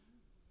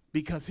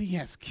because he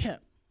has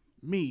kept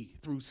me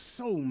through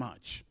so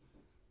much.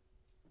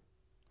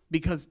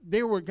 Because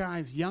there were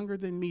guys younger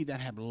than me that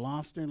have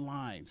lost their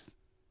lives.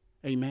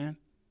 Amen.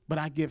 But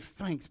I give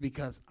thanks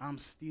because I'm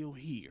still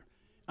here.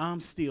 I'm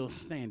still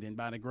standing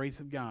by the grace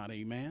of God.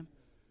 Amen.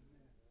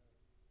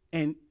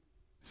 And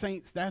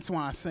saints, that's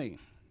why I say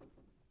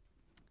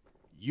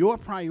your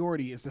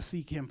priority is to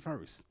seek him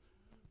first,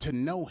 to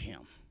know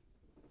him.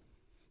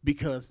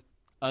 Because,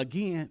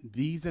 again,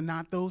 these are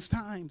not those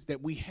times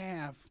that we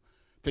have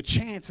the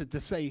chance to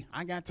say,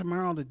 I got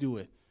tomorrow to do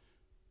it.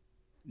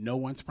 No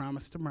one's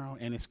promised tomorrow,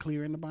 and it's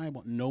clear in the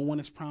Bible. No one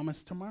is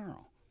promised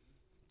tomorrow.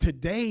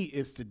 Today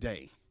is the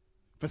day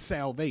for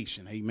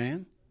salvation.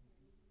 Amen.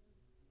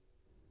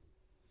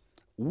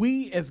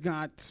 We as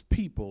God's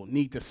people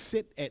need to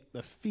sit at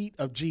the feet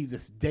of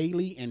Jesus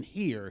daily and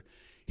hear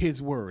his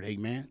word.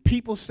 Amen.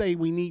 People say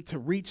we need to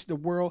reach the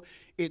world.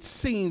 It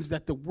seems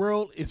that the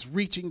world is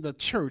reaching the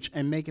church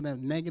and making a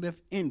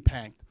negative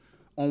impact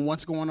on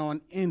what's going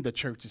on in the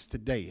churches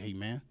today.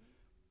 Amen.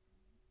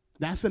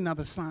 That's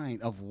another sign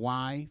of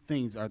why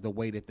things are the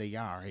way that they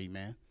are.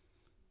 Amen.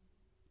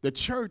 The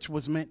church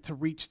was meant to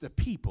reach the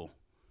people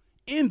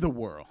in the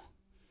world.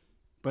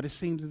 But it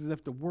seems as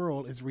if the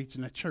world is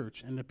reaching the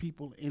church and the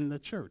people in the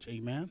church.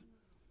 Amen.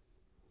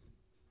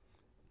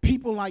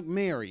 People like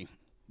Mary,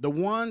 the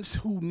ones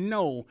who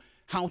know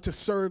how to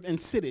serve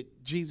and sit at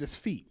Jesus'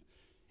 feet.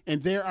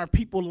 And there are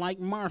people like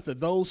Martha,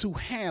 those who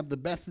have the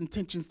best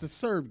intentions to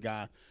serve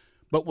God,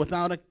 but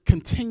without a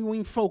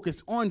continuing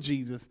focus on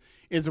Jesus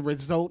is a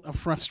result of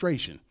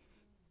frustration.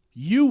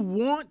 You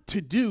want to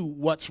do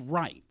what's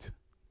right,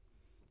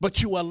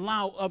 but you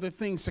allow other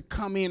things to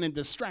come in and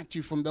distract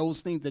you from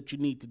those things that you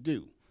need to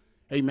do.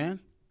 Amen.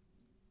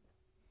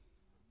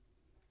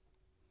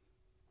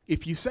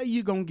 If you say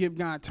you're going to give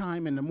God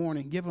time in the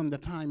morning, give him the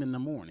time in the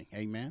morning.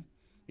 Amen.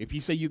 If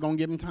you say you're going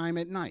to give him time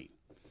at night.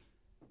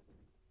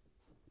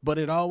 But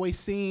it always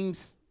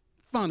seems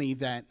funny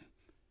that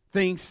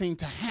things seem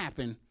to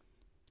happen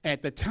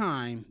at the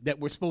time that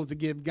we're supposed to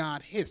give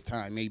God his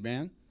time.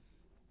 Amen.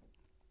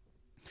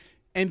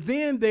 And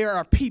then there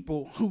are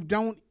people who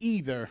don't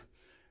either.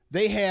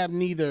 They have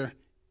neither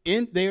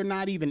they're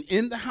not even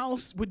in the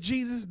house with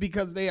Jesus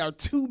because they are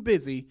too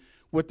busy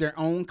with their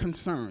own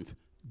concerns.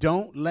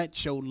 Don't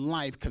let your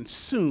life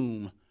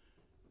consume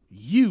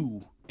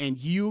you and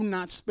you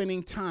not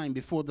spending time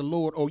before the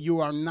Lord, or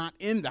you are not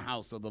in the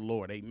house of the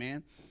Lord.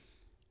 Amen.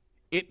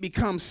 It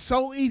becomes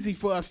so easy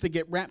for us to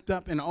get wrapped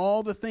up in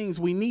all the things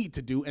we need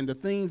to do and the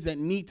things that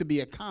need to be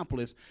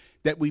accomplished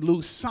that we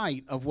lose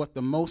sight of what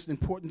the most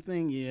important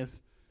thing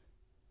is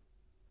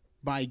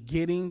by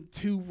getting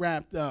too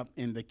wrapped up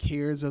in the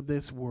cares of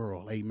this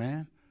world.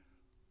 Amen.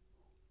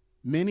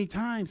 Many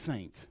times,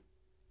 saints,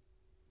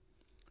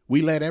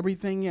 we let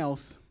everything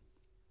else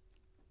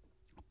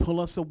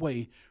pull us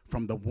away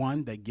from the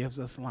one that gives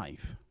us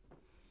life.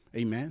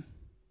 Amen.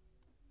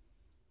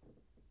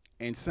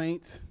 And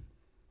saints,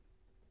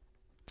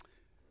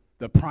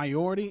 the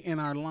priority in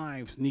our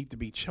lives need to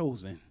be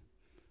chosen.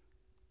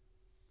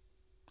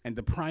 And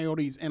the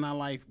priorities in our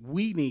life,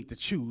 we need to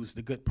choose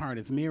the good part,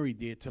 as Mary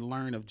did, to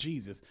learn of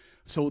Jesus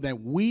so that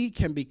we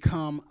can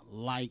become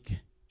like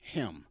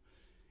him.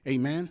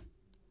 Amen.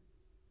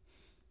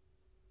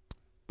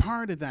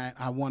 Part of that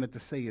I wanted to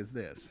say is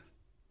this.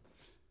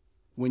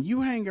 When you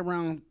hang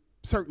around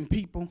certain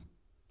people,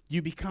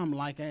 you become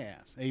like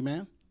as.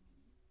 Amen.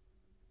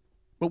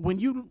 But when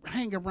you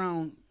hang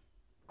around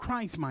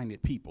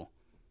Christ-minded people,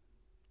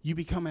 you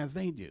become as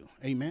they do.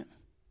 Amen.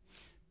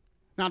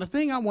 Now, the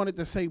thing I wanted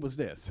to say was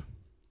this.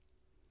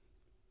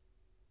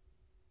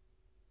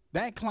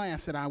 That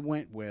class that I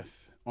went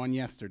with on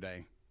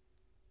yesterday,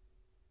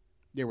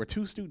 there were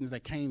 2 students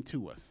that came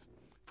to us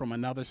from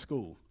another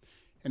school.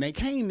 And they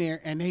came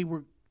there and they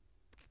were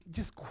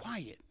just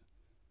quiet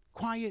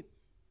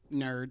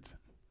nerds,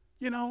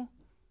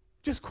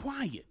 just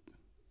quiet.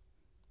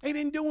 They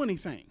didn't do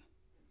anything.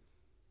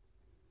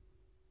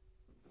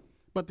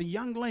 But the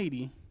young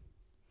lady,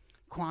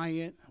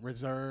 quiet,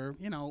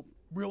 reserved,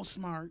 real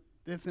smart,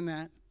 this and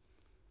that.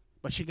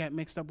 But she got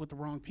mixed up with the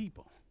wrong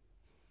people.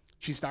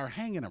 She started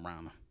hanging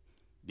around them.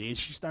 Then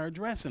she started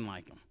dressing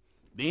like them.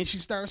 Then she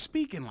started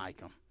speaking like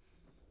them.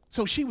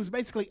 So she was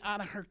basically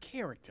out of her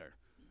character,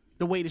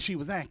 the way that she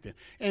was acting.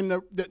 And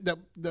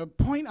the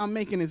point I'm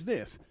making is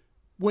this.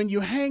 When you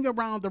hang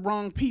around the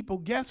wrong people,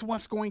 guess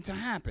what's going to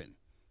happen?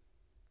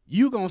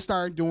 You're going to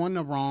start doing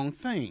the wrong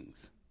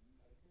things.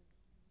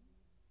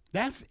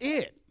 That's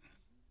it.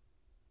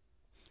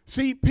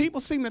 See,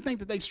 people seem to think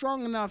that they're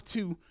strong enough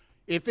to,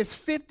 if it's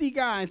 50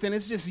 guys and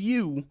it's just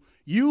you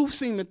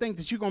seem to think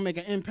that you're going to make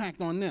an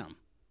impact on them.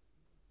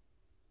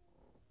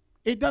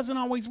 It doesn't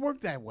always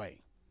work that way.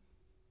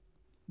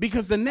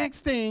 Because the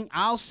next thing,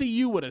 I'll see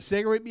you with a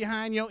cigarette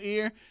behind your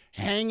ear,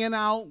 hanging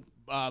out,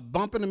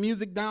 bumping the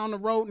music down the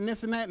road and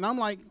this and that. And I'm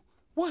like,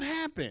 what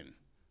happened?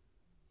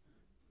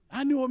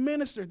 I knew a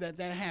minister that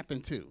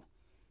happened to.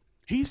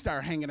 He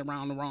started hanging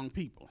around the wrong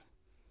people.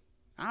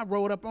 I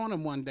rode up on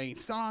him one day,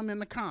 saw him in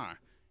the car,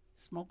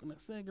 smoking a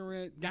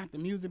cigarette, got the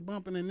music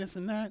bumping and this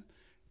and that,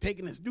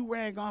 taking his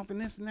do-rag off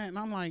and this and that. And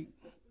I'm like,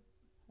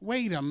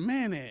 wait a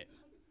minute.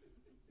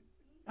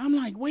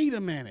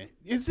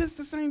 Is this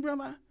the same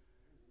brother?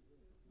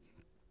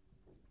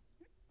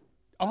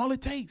 All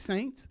it takes,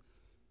 saints,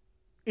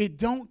 it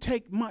don't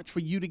take much for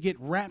you to get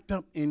wrapped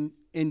up and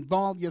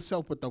involve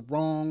yourself with the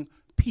wrong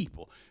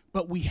people.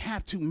 But we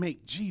have to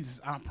make Jesus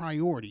our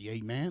priority,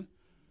 amen?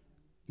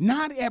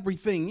 Not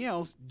everything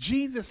else.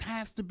 Jesus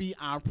has to be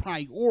our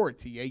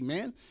priority,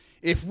 amen?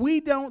 If we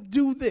don't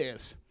do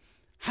this,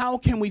 how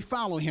can we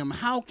follow him?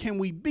 How can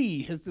we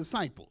be his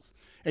disciples?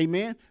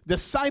 Amen?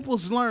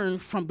 Disciples learn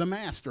from the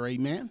master,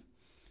 amen?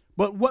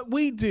 But what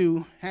we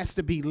do has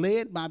to be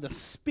led by the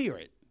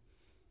Spirit,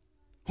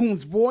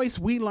 whose voice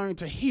we learn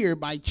to hear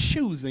by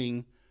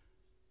choosing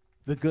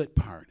the good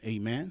part,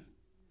 amen?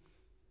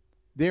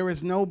 There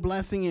is no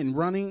blessing in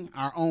running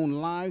our own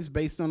lives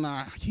based on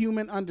our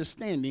human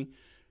understanding,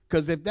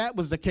 because if that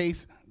was the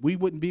case, we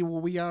wouldn't be where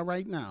we are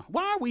right now.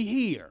 Why are we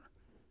here?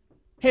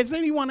 Has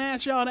anyone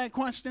asked y'all that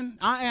question?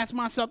 I ask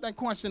myself that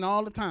question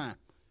all the time.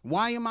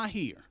 Why am I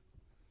here?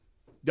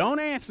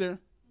 Don't answer,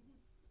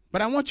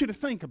 but I want you to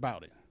think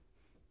about it.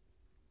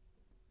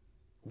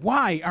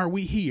 Why are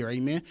we here?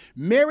 Amen.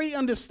 Mary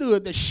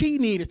understood that she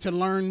needed to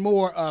learn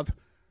more of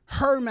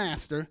her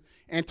master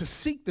and to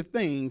seek the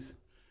things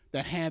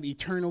that have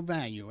eternal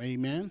value.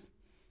 Amen.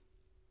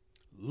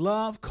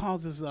 Love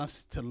causes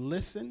us to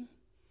listen.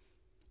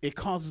 It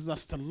causes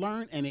us to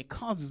learn, and it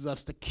causes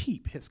us to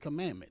keep his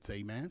commandments.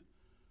 Amen.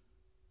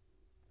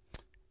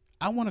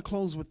 I want to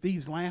close with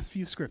these last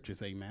few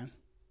scriptures. Amen.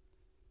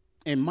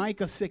 In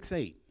Micah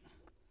 6:8.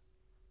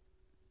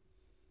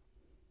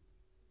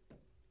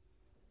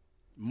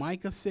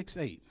 Micah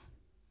 6:8.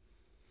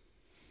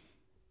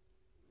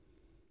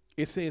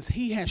 It says,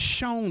 he has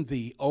shown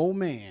thee, O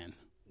man,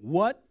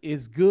 what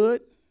is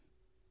good,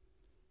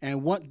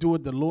 and what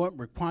doeth the Lord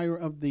require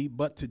of thee,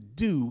 but to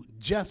do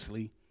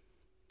justly,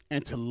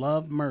 and to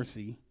love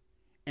mercy,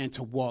 and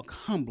to walk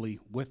humbly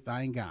with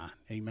thy God.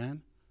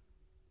 Amen.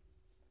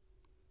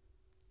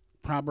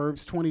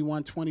 Proverbs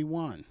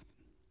 21:21.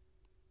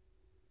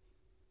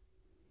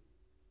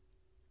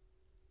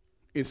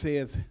 It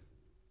says,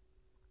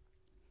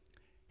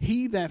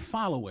 he that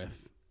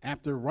followeth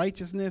after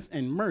righteousness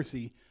and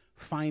mercy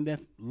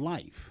findeth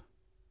life,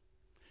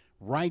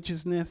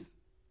 righteousness,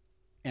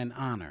 and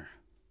honor.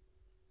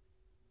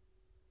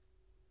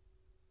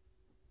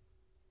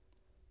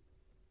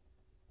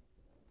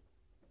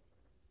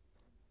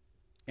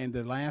 And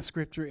the last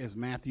scripture is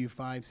Matthew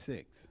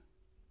 5:6.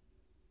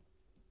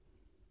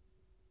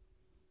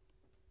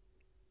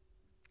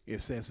 It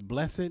says,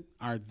 blessed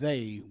are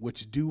they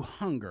which do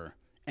hunger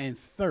and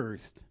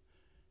thirst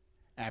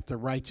after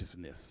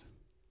righteousness,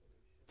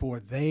 for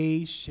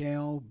they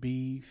shall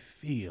be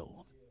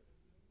filled.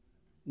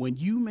 When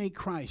you make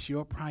Christ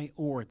your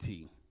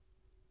priority,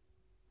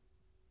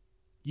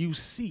 you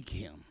seek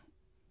him,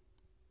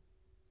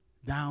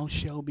 thou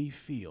shalt be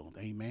filled.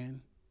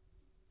 Amen.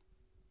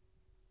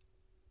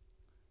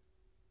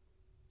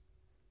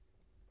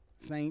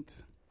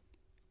 Saints,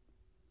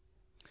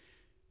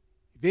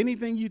 if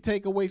anything you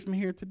take away from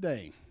here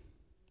today,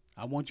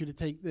 I want you to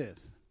take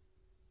this.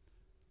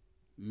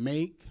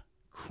 Make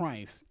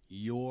Christ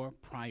your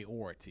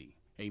priority.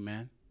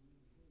 Amen.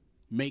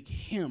 Make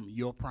him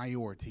your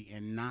priority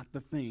and not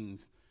the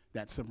things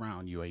that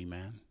surround you.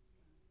 Amen.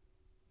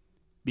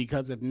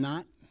 Because if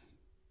not,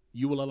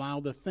 you will allow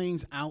the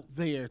things out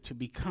there to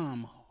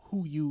become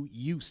who you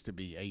used to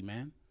be.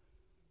 Amen.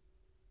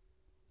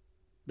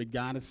 But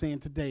God is saying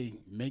today,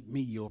 make me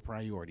your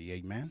priority.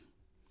 Amen.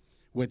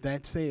 With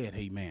that said,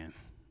 amen.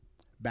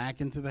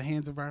 Back into the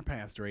hands of our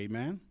pastor.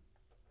 Amen.